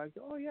 And I'm like,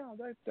 oh yeah,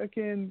 that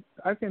can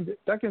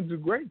do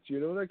great,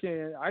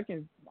 I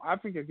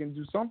think I can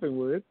do something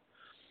with it.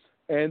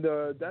 And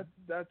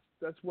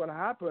that's what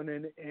happened.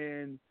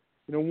 And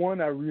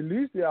when I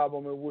released the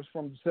album, it was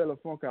from the Cellar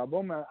Funk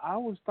album, and I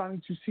was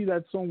starting to see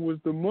that song was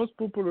the most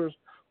popular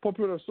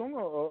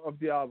song of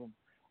the album.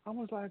 I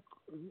was like,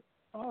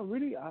 oh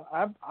really?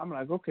 I'm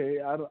like, okay,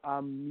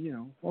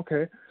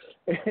 okay.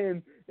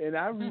 And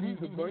I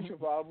released a bunch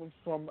of albums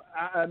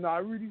and I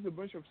released a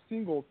bunch of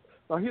singles.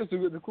 Now here's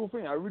the cool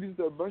thing: I released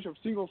a bunch of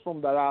singles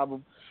from that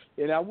album,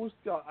 and I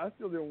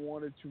still didn't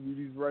want it to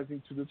release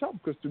Rising to the Top,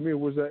 because to me it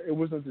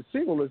wasn't a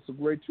single. It's a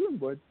great tune,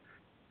 but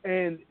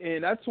and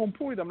at some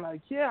point I'm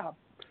like, yeah,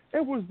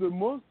 it was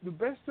the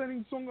best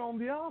selling song on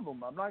the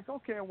album. I'm like,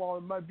 okay, well,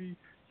 it might be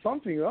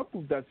something up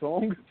with that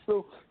song.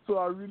 So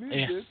I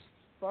released it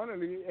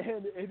finally,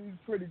 and it is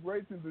pretty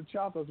great in the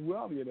chart as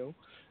well,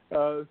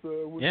 So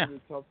it was in the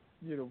top,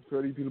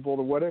 30 Billboard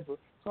or whatever.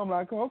 So I'm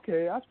like,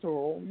 okay, after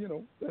all,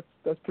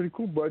 that's pretty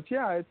cool. But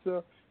yeah, it's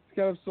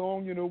kind of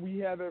song, we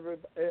have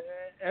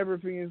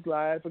everything is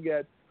live.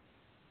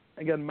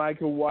 I got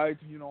Michael White,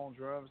 on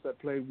drums, that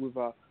played with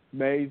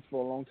Maze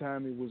for a long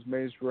time. He was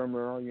Maze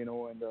drummer,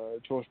 and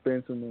George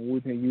Benson and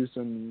Whitney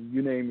Houston,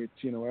 you name it,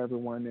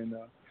 everyone. And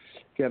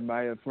got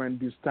my friend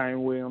Bill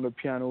Steinway on the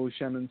piano.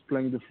 Shannon's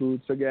playing the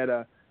flutes. I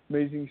got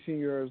amazing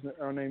singers.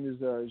 Her name is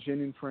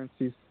Janine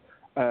Francis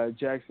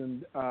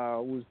Jackson,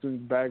 who's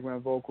doing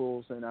background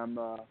vocals. And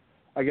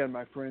I got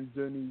my friend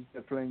Denise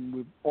playing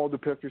with all the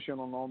percussion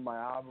on all my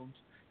albums.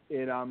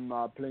 And I'm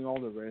playing all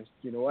the rest,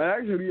 And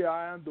actually,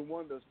 I am the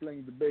one that's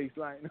playing the bass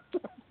line.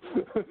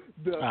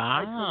 The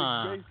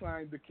iconic bass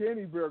line, the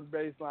Kenny Burke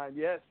bass line,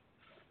 yes.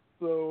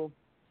 So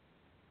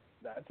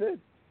that's it.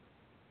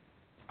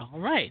 All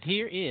right,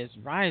 here is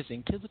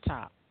Rising to the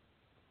Top.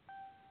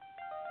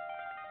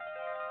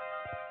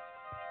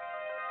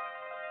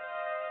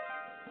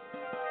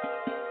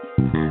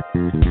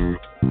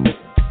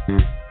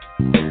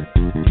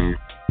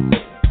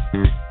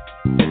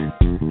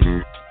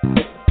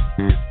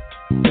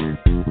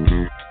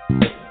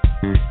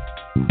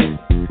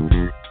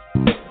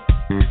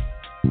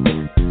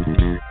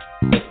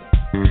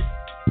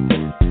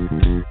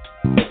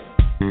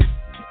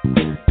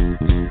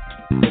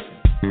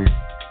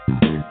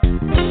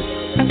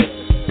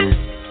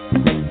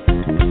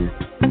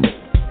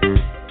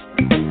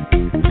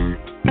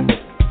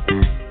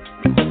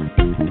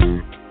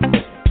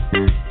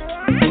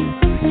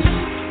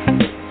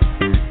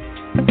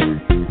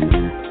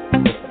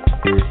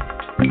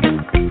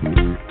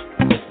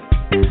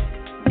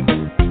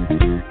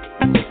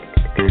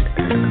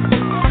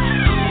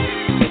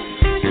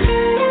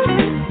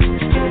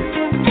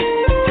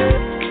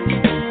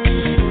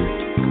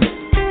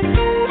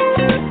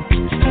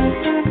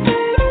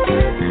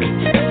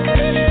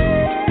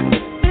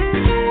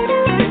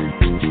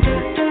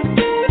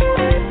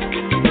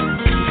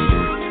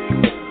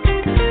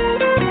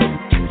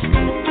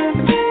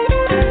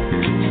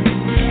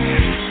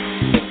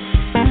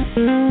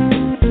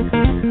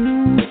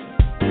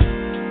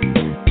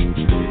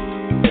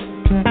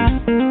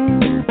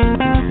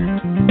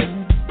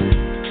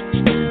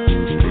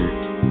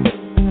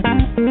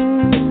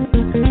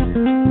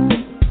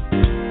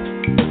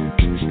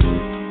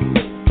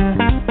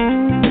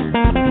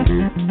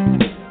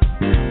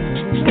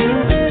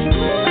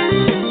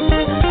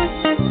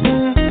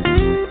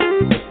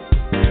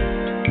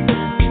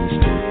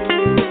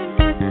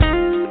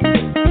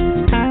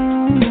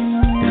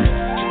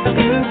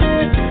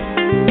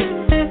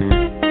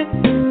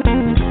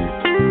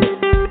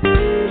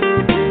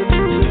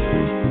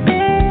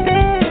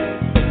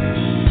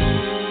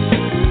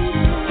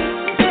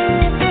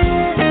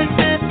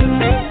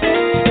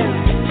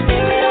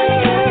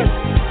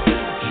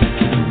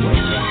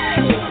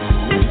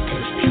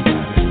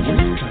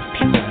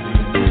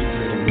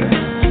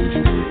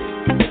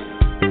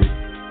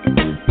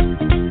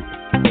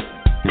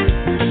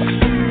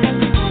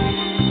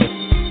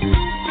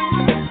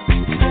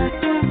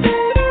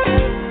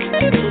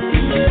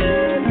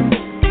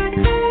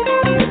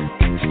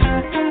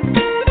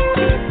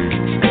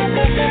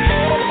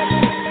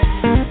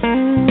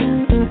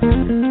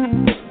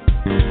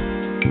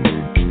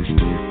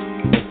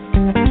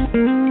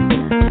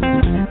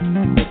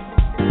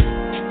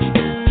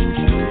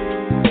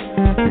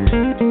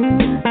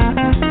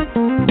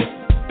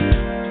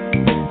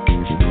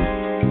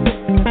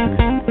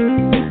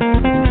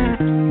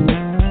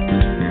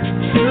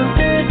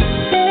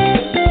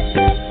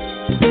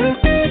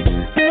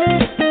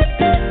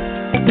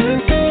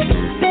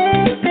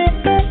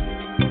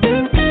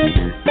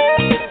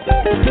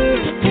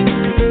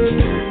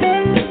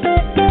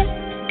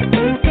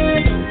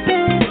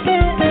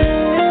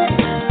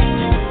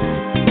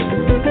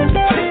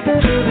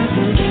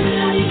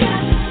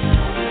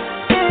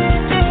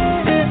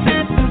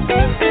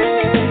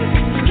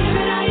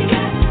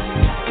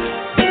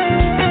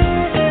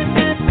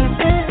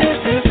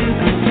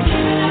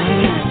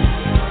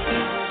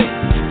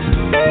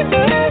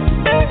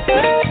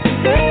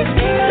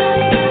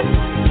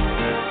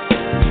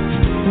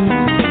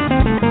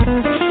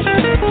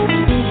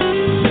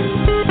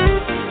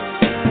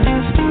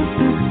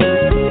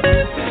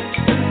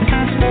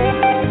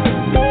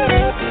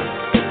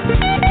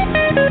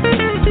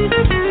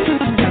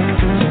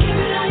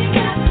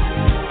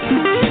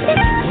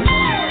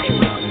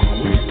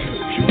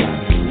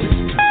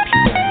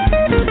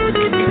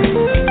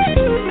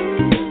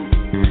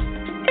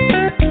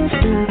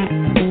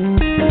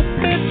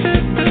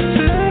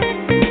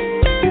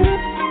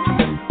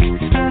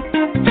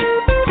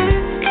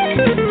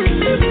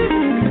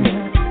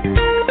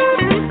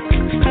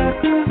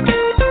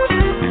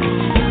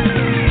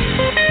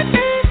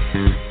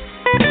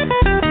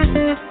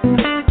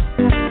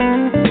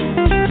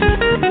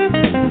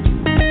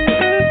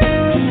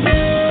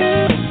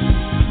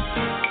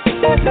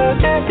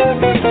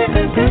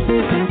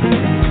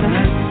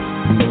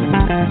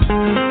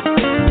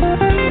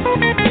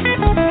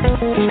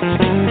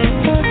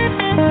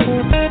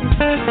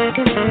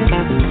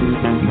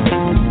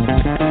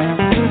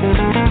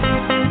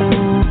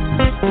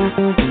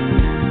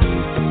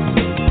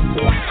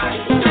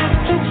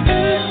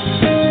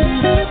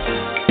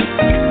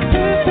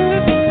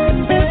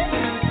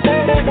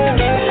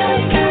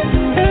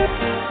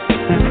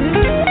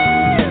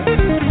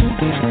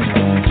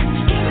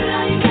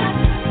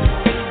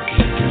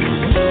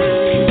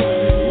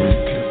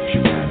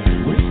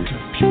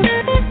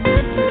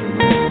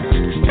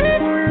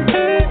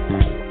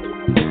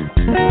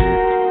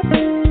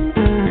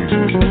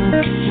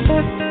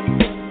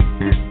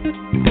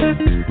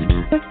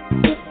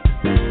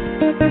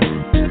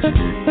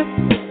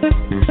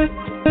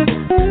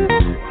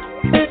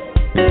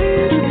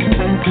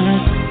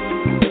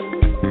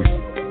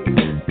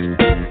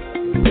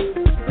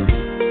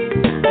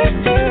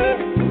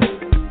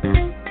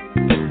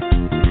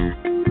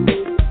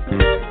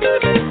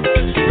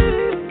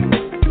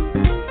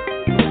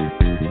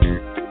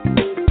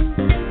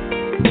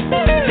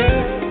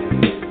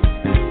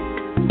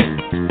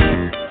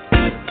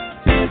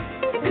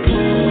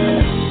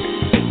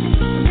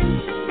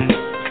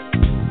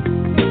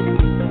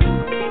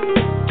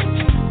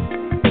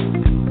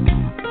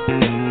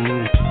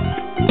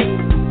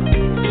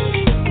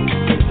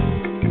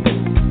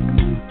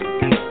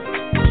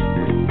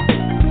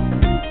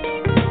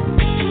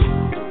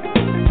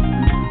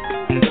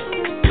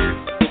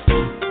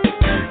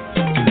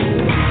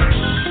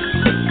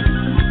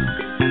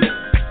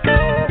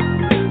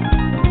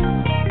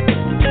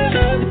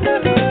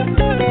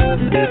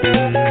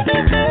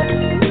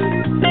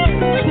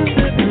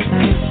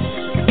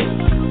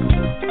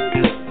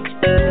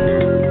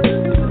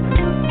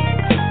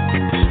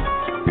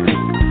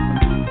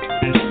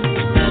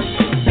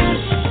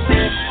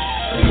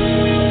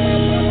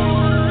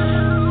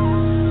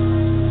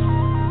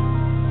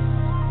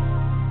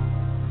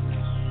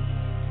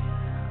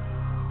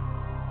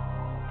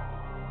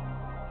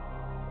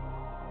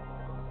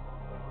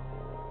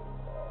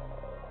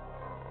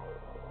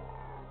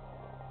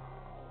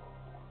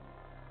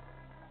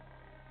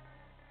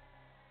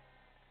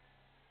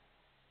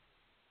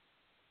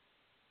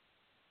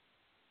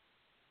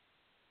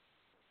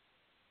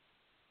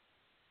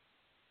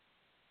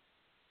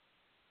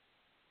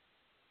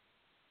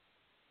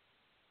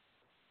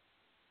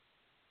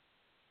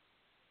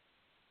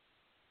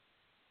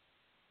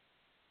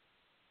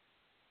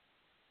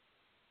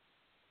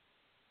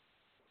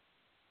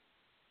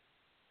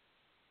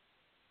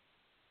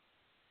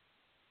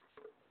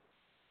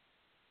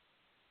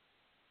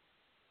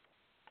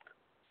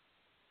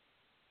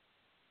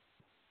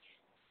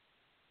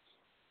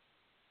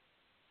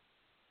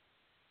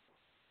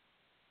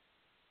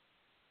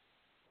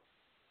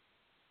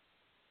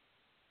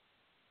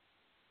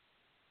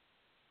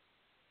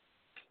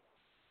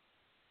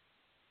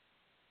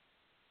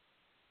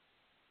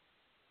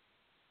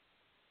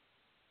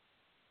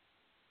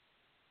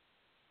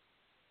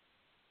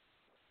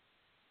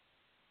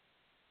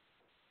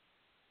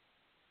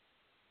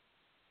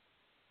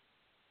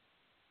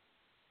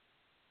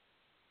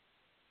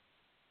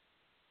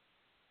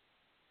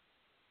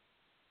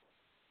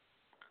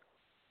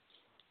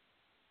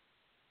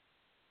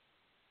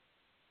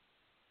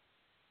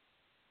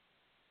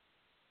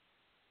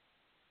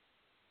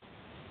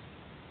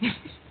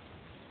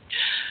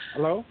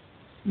 Hello?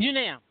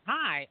 U-Nam,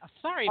 hi.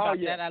 Sorry about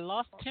Yeah. that. I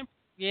lost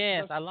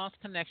Yes, I lost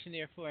connection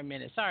there for a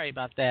minute. Sorry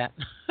about that.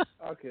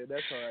 Okay,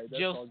 that's all right. That's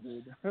Joe all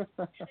good.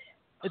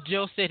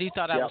 Joe said he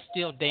thought I Yep. was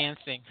still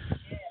dancing.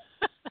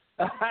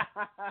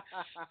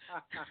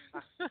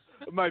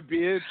 My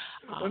beard.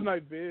 My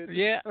beard.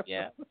 Yeah.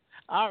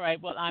 All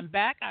right. Well, I'm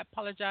back. I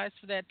apologize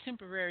for that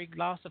temporary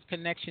loss of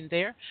connection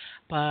there,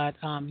 but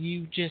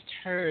you just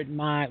heard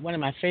one of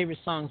my favorite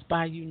songs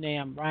by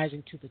U-Nam,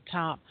 "Rising to the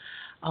Top."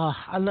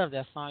 I love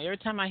that song. Every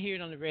time I hear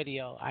it on the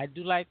radio, I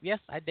do like. Yes,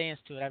 I dance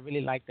to it. I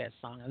really like that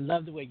song. I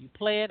love the way you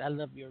play it. I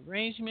love your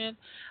arrangement.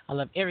 I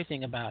love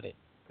everything about it.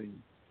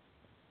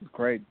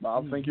 Great.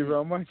 Well, thank you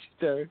very much,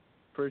 Terry.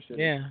 Appreciate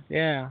it.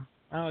 Yeah.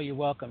 Oh, you're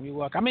welcome. You're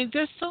welcome. I mean,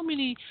 there's so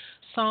many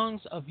songs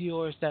of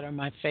yours that are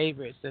my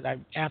favorites that I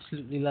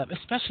absolutely love,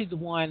 especially the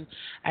one,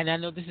 and I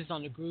know this is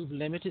on the Groove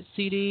Limited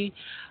CD,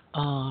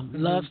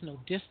 Love's No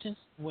Distance.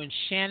 When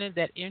Shannon,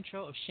 that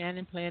intro of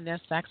Shannon playing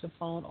that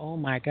saxophone, oh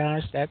my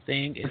gosh, that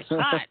thing is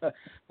hot.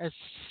 It's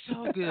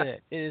so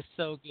good. It is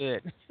so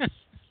good.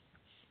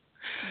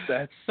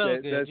 That's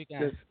good, you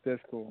guys.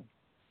 That's cool.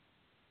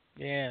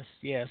 Yes,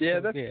 Yeah,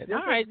 so that's good. yeah,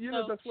 All right,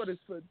 that's what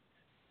it's for.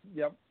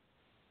 Yep.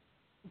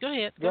 Go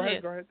ahead. Go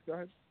ahead.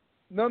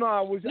 No,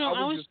 I was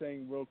just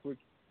saying real quick.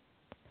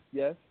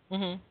 Yes. Go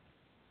ahead.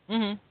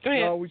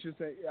 No, I was just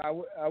saying. I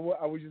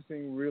was just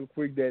saying real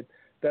quick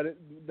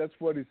that's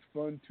what is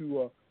fun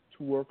to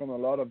work on a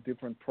lot of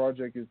different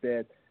projects is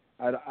that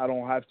I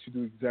don't have to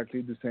do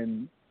exactly the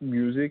same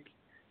music,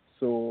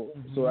 so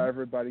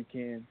everybody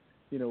can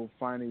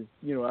find his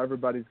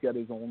everybody's got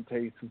his own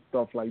taste and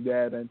stuff like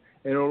that, and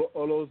it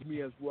allows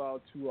me as well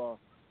to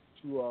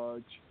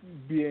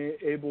be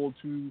able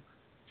to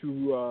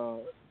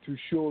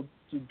show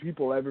to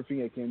people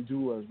everything I can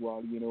do as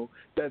well.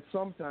 That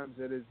sometimes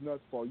it is not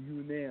for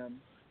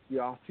U-Nam, the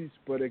artist,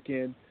 but it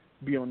can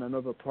be on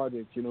another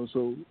project.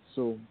 So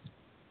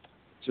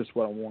just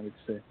what I wanted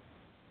to say.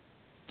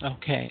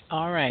 Okay,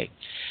 all right.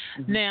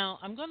 Mm-hmm. Now,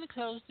 I'm going to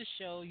close the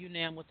show,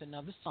 U-Nam, with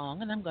another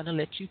song, and I'm going to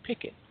let you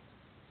pick it.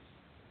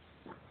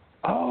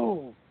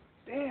 Oh,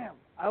 damn.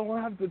 I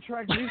don't have the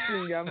track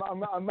listing.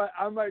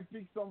 I might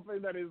pick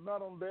something that is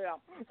not on there.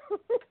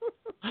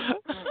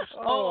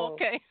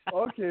 Okay.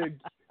 Okay.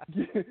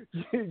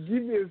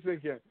 Give me a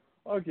second.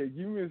 Okay,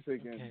 give me a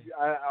second.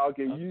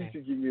 Okay. You need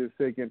to give me a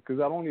second because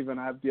I don't even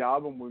have the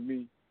album with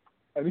me.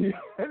 I need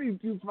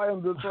to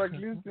find the track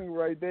listing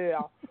right there.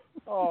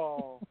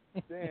 Oh,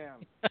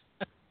 damn.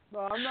 No,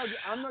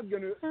 I'm not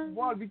gonna.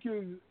 Why?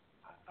 Because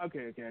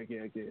okay.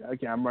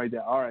 I'm right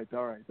there. All right.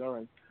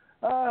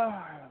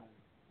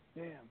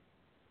 Damn.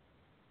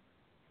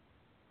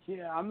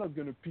 Yeah, I'm not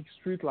gonna pick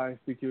Street Life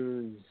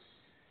because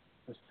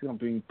it's still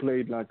being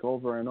played like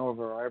over and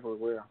over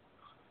everywhere.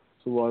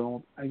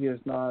 So I guess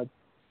not.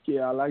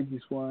 Yeah, I like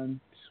this one.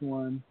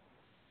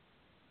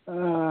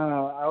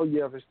 Oh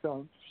yeah, it's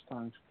time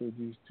to play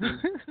these two.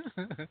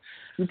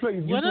 You play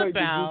the good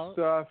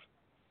stuff.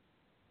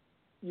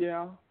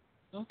 Yeah.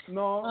 Okay.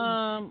 No.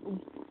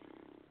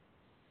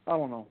 I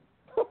don't know.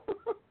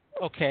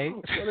 Okay.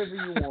 Whatever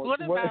you want.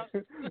 What about?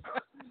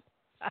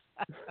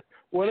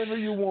 Whatever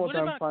you want,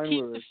 I'm fine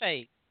Keep with it. the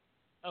Faith?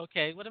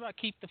 Okay. What about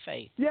Keep the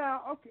Faith? Yeah.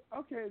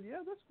 Okay.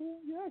 Yeah, that's cool.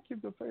 Yeah,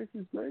 Keep the Faith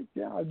is great.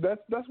 Yeah,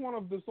 that's one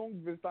of the songs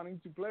we're starting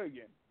to play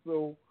again.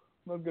 So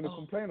I'm not gonna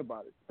complain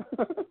about it.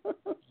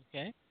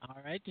 Okay.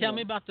 All right. Tell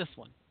me about this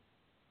one.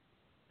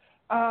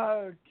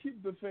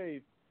 Keep the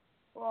Faith.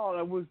 Well,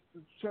 I was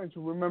trying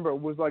to remember.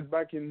 It was like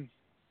back in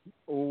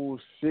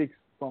 2006,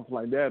 something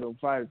like that, or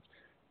 2005.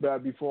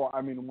 But before,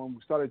 when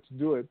we started to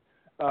do it,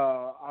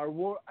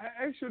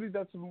 actually,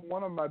 that's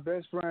one of my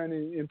best friends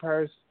in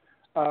Paris.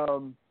 I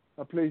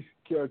play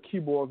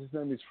keyboard. His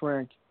name is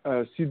Frank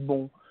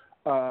Sidbon.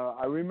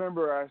 I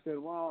remember I said,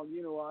 well,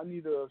 I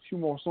need a few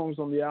more songs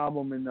on the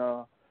album, and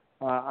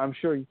I'm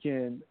sure he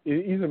can.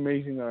 He's an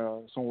amazing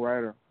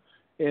songwriter.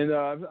 And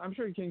I'm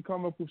sure he can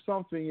come up with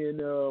something.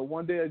 And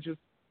one day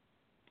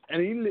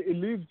he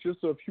lived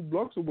just a few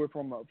blocks away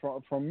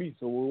from me,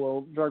 so we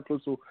were very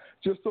close. So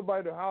just to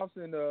buy the house,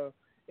 and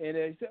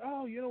he said,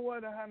 "Oh, you know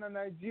what? I had an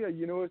idea.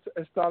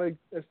 It started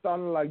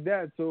like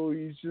that." So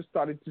he just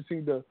started to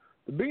sing the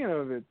beginning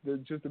of it,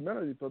 just the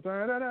melody. I'm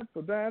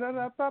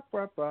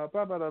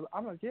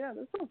like, "Yeah,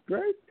 that sounds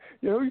great."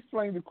 He's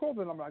playing the chord,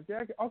 and I'm like,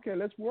 "Yeah, okay,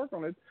 let's work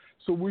on it."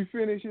 So we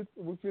finish it.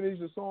 We finish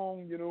the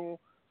song.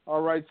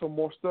 I'll write some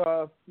more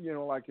stuff.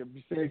 Like a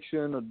B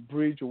section, a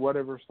bridge, or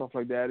whatever stuff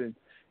like that, and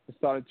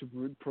started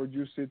to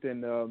produce it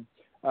and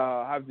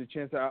have the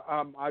chance.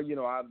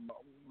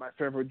 My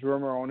favorite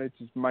drummer on it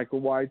is Michael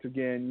White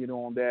again.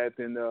 On that,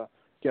 and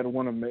got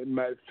one of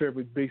my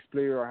favorite bass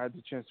player. I had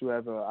the chance to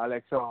have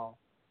Alexa,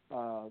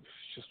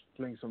 just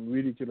playing some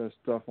ridiculous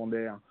stuff on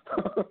there,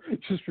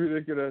 just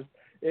ridiculous.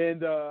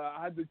 And I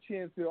had the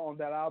chance on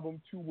that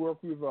album to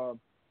work with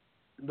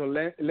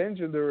the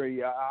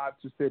legendary, I have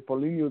to say,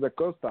 Paulinho da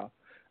Costa,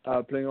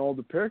 playing all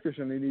the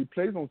percussion, and he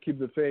plays on Keep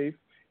the Faith.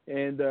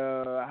 And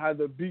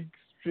had a big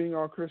string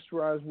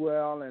orchestra as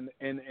well,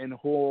 and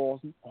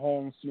horns,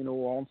 horn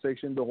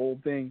section, the whole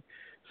thing.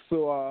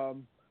 So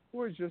we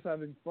were just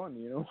having fun,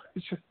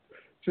 It's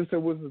just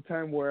it was a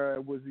time where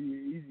it was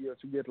easier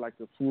to get like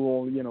a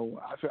full,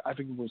 I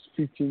think it was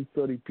 15,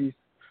 30 piece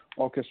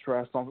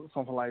orchestra,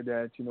 something like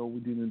that, we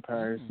did in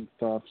Paris and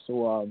stuff.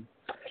 So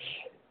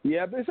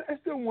yeah, but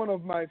it's still one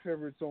of my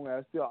favorite songs.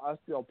 I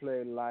still play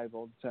it live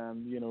all the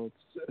time.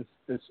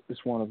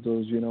 It's one of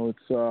those.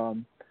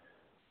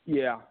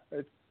 Yeah,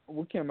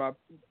 we came up.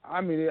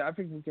 I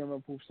think we came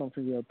up with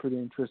something pretty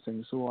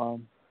interesting.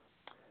 So,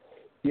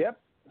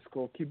 yep, it's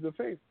called Keep the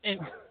Faith. And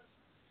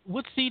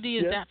what CD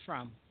is that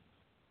from?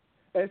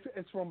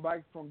 It's from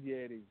back from the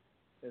 80s.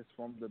 It's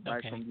from the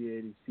back from the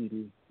 80s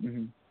CD.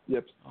 Mm-hmm.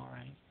 Yep. All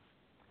right.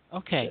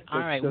 Okay. All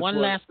right.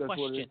 One last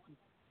question.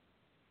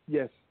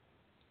 Yes.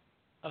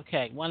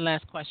 Okay. One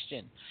last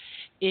question.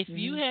 If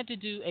you had to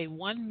do a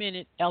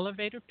 1-minute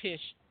elevator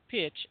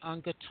pitch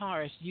on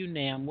Guitarist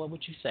U-Nam, what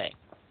would you say?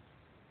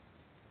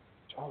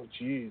 Oh,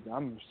 geez,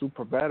 I'm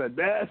super bad at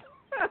that.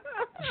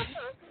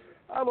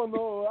 I don't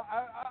know.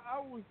 I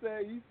would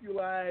say if you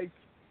like,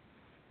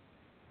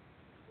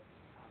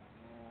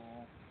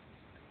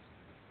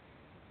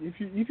 if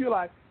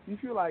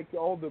you like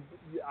all the,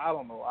 I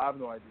don't know. I have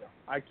no idea.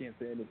 I can't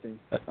say anything.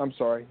 I'm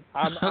sorry.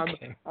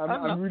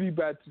 I'm really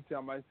bad to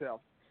tell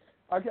myself.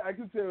 I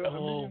could say a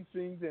million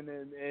things and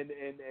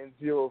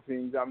zero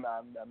things. I'm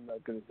not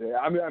gonna say.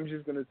 I'm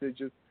just gonna say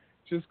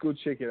just go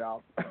check it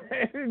out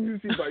and you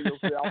see by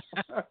yourself.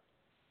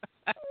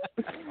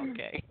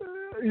 Okay.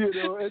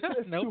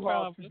 It's no too problem.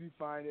 hard to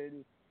define it.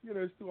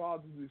 It's too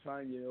hard to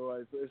define.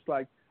 It's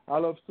like I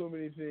love so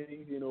many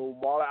things.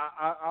 While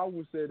I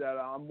would say that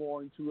I'm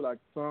more into like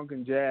funk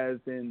and jazz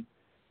than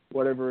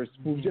whatever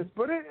smooth jazz.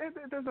 But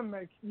it doesn't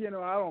make, I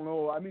don't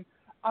know. I mean,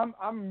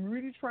 I'm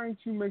really trying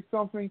to make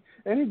something,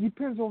 and it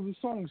depends on the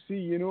song.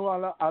 See,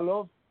 I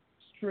love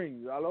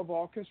strings, I love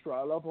orchestra,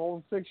 I love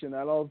horn section,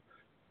 I love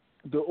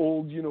the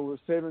old,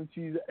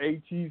 70s,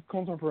 80s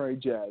contemporary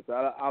jazz.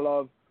 I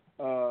love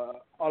a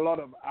lot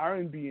of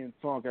R&B and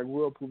funk. I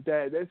grew up with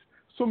that. There's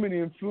so many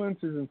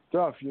influences and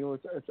stuff.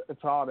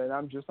 It's hard, and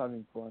I'm just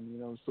having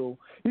fun. So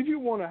if you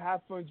want to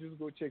have fun, just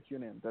go check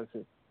U-Nam. That's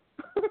it.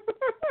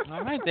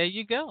 All right, there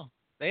you go.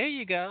 There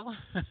you go.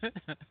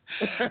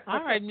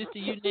 All right, Mr.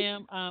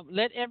 U-Nam,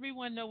 let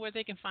everyone know where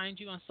they can find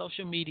you on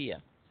social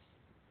media.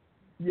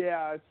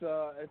 Yeah,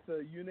 it's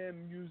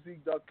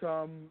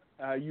unammusic.com,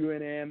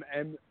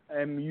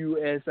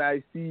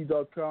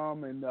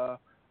 UNAMmusic.com, and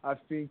I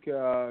think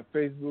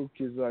Facebook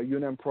is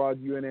UNAMprod,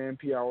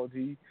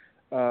 UNAMprod,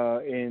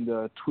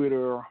 and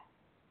Twitter,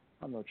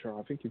 I'm not sure.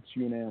 I think it's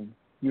UNAM,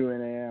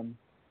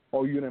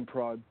 or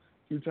UNAMprod.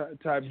 You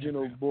type,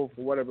 both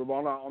or whatever. But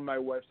on my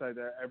website,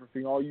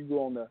 everything. Or you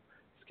go on the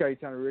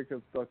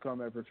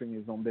Skytownrecords.com. Everything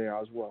is on there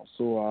as well.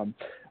 So,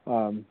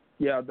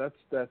 yeah, that's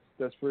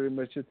pretty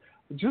much it.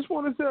 Just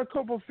want to say a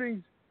couple of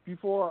things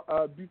before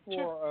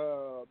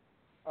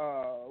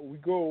we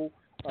go,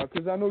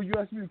 because I know you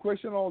ask me the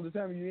question all the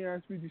time. You didn't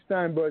ask me this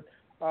time, but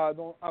I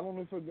don't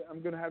know if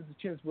I'm gonna have the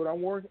chance. But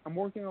I'm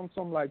working on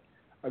some like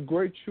a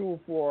great show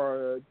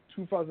for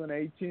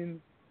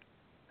 2018,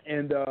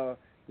 and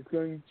it's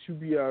going to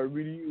be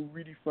really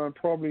really fun.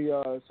 Probably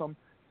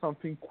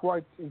something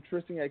quite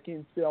interesting. I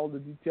can't say all the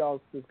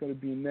details. It's going to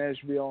be in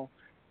Nashville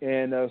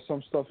and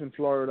some stuff in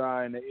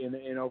Florida and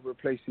in other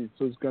places.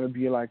 So it's going to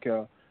be like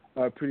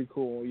pretty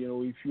cool.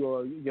 If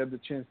you get the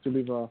chance to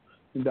live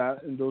in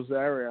those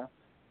areas,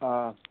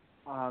 I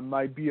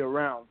might be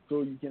around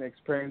so you can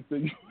experience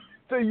the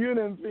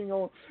U-Nam thing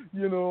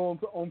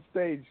on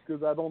stage,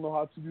 because I don't know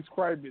how to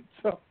describe it.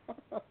 So,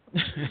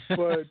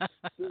 but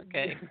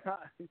okay.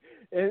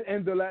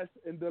 And the last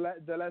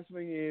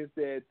thing is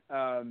that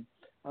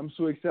I'm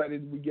so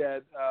excited we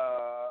get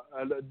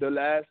the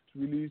last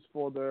release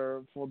for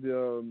the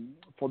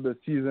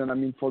season. I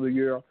mean, for the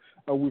year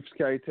with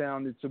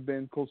Skytown. It's a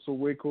band called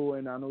Soweco,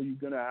 and I know you're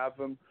gonna have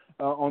them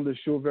on the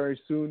show very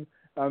soon.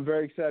 I'm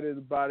very excited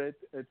about it.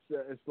 It's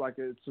a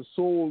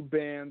soul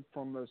band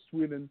from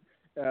Sweden.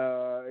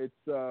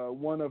 It's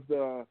one of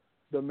the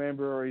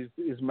member is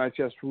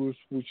Mattias Roos,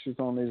 which is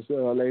on his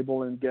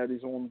label and get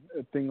his own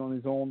thing on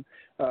his own.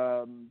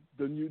 The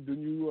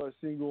new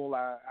single,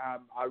 I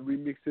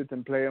remixed it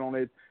and played on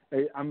it.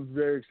 I'm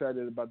very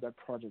excited about that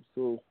project.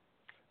 So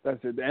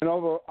that's it. And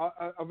other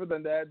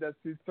than that, that's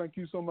it. Thank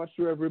you so much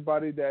to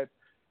everybody that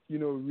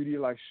really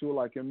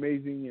show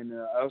amazing and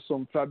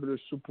awesome,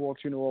 fabulous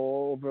support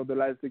over the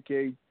last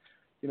decade.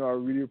 I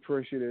really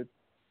appreciate it.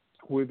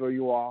 Whoever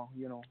you are,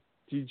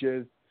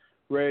 DJs,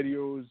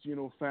 radios,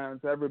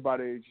 fans,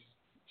 everybody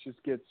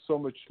just gets so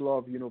much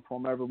love,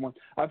 from everyone.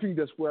 I think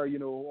that's where,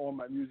 all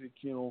my music,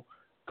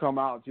 come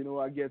out.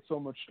 I get so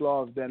much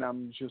love, then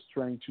I'm just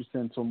trying to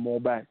send some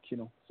more back,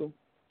 So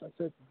that's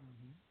it.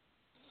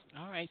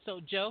 All right. So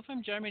Joe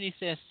from Germany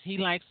says he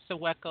likes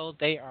Soweco.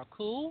 They are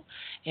cool.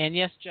 And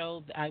yes,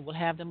 Joe, I will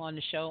have them on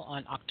the show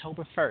on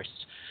October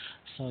 1st.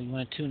 So you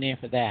want to tune in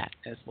for that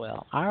as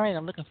well. All right.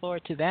 I'm looking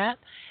forward to that.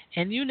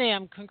 And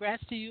U-Nam,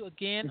 congrats to you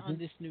again on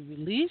this new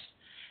release.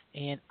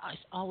 And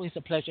it's always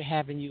a pleasure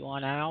having you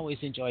on. I always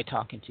enjoy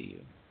talking to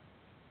you.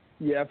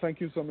 Yeah, thank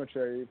you so much,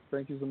 Harry.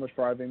 Thank you so much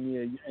for having me.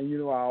 And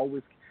I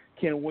always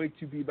can't wait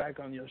to be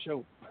back on your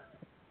show.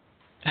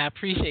 I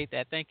appreciate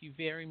that. Thank you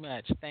very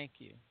much. Thank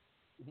you.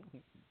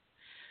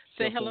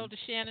 Say hello to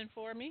Shannon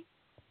for me.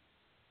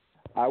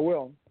 I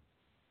will.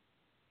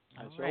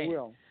 I sure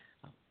will.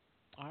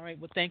 All right.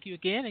 Well, thank you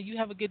again, and you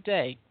have a good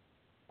day.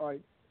 All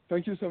right.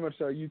 Thank you so much,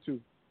 sir. You too.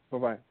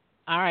 Bye-bye.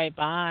 All right.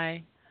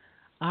 Bye.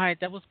 All right,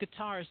 that was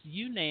guitarist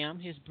U-Nam.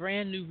 His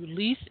brand new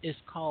release is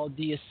called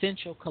The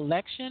Essential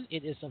Collection.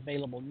 It is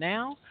available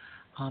now.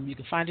 You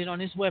can find it on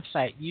his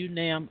website,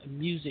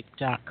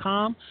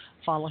 unammusic.com.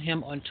 Follow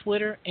him on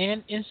Twitter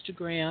and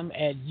Instagram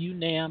at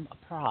UNAMprod,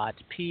 Prod.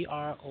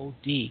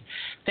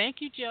 Thank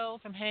you, Joe,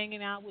 for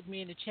hanging out with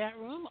me in the chat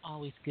room.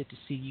 Always good to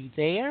see you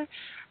there.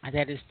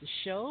 That is the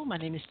show. My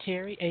name is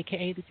Terry,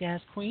 a.k.a. the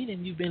Jazz Queen,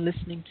 and you've been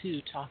listening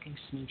to Talking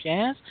Smooth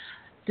Jazz.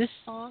 This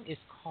song is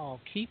called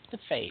Keep the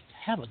Faith.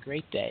 Have a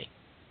great day.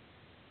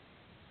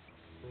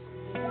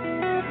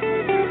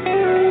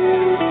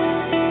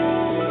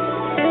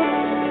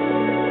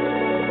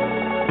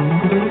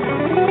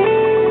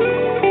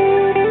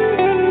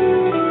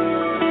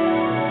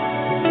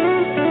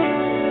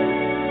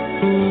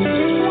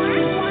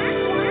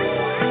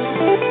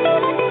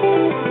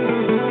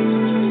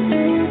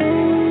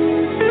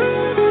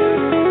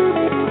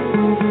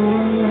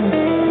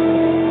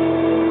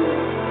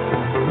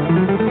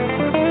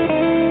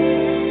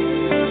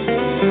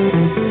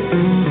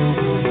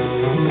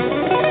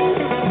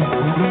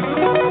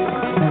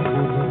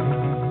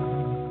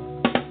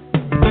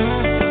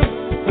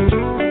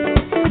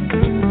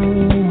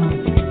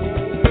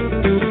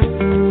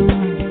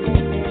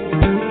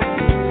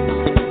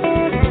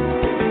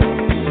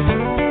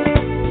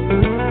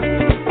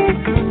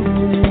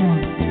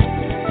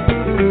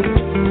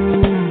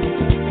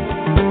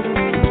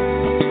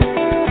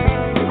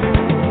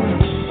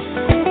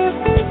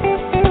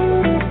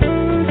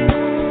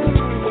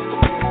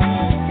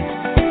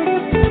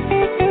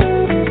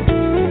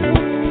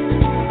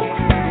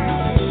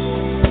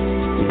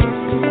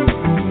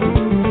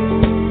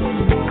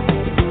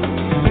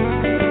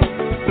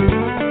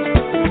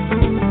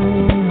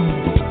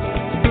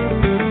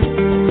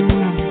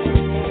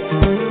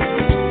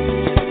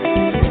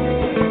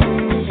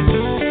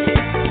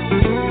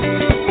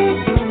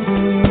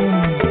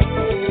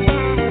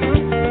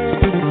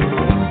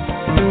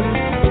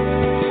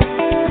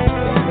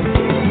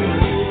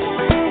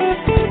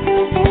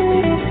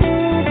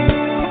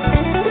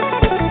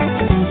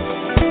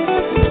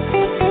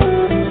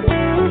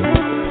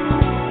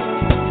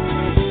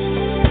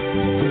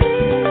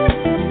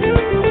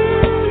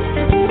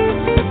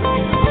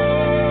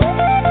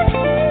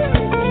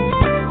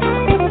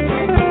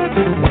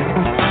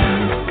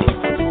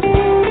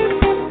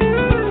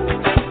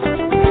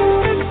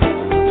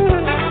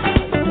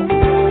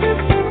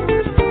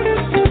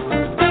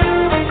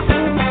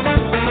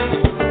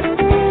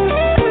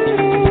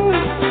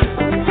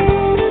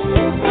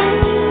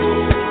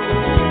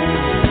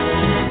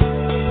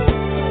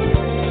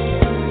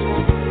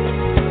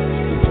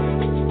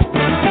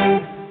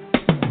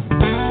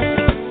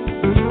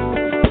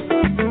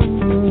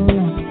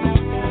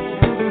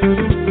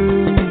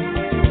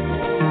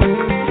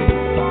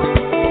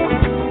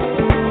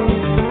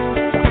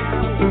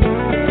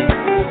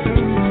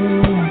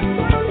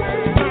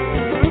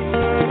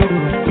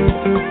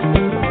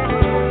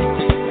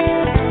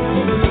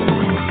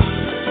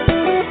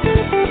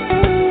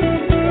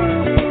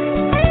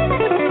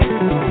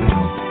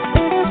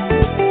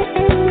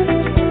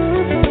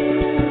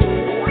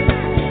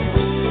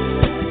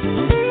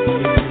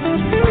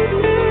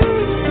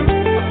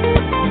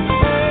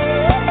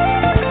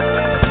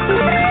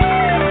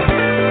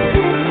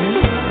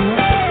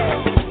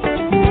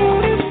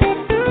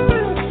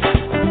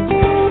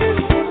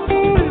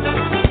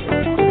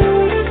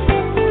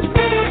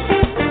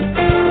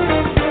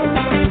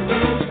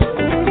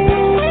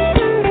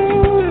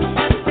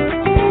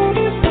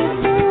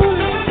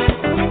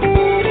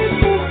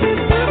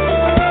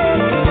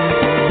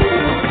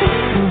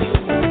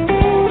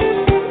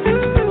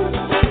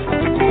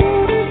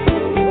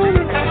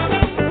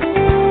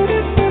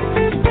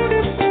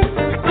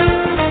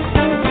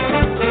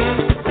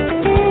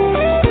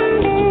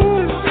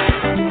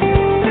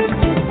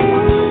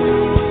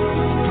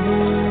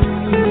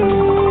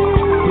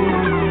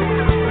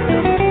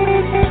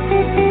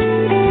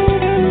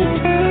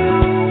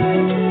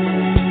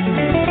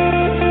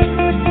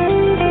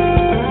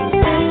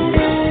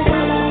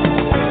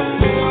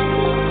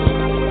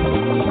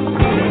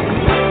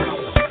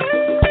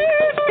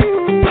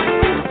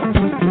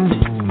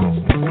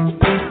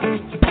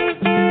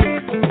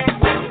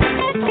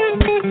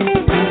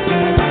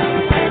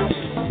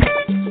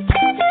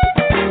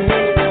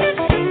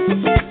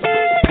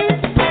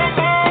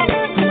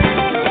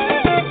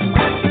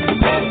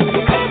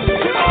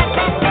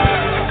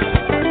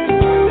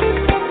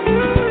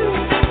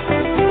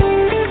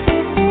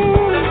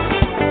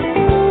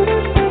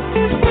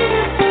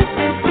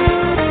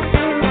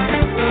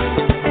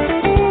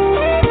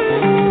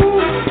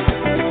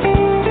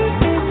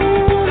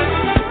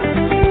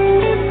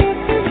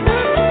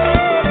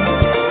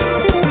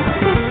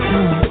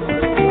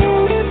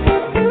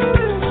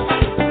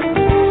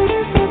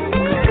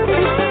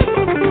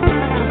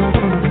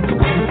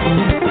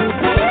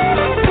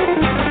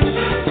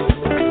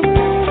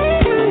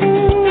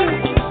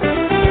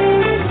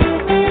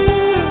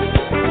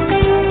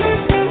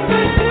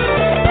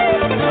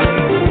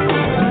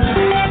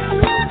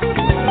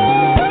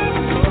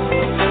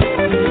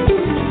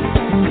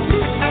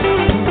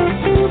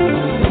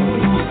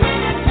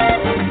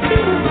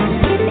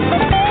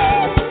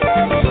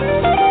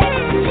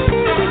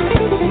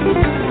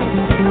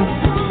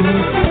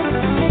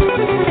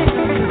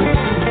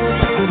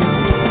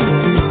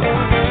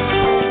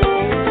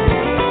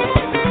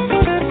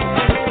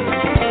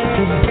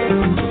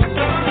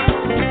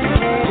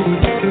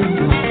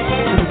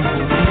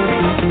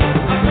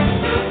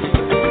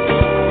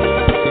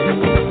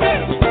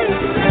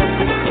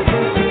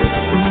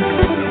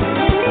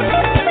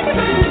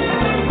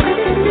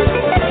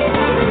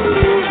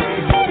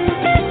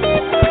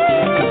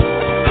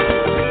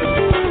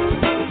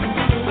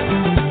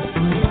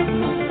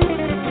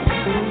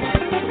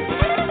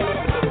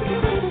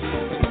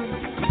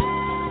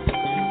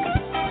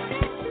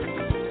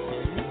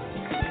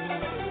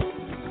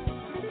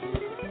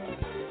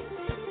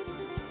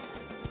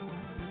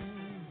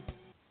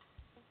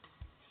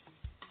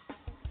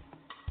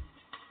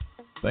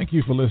 Thank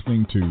you for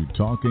listening to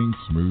Talking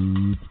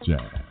Smooth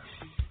Jazz.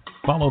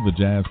 Follow the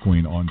Jazz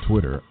Queen on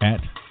Twitter at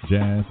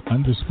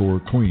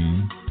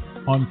jazz_queen,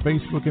 on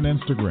Facebook and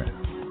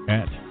Instagram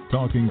at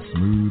Talking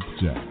Smooth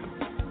Jazz,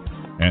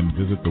 and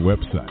visit the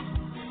website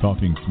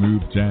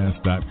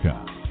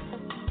talkingsmoothjazz.com.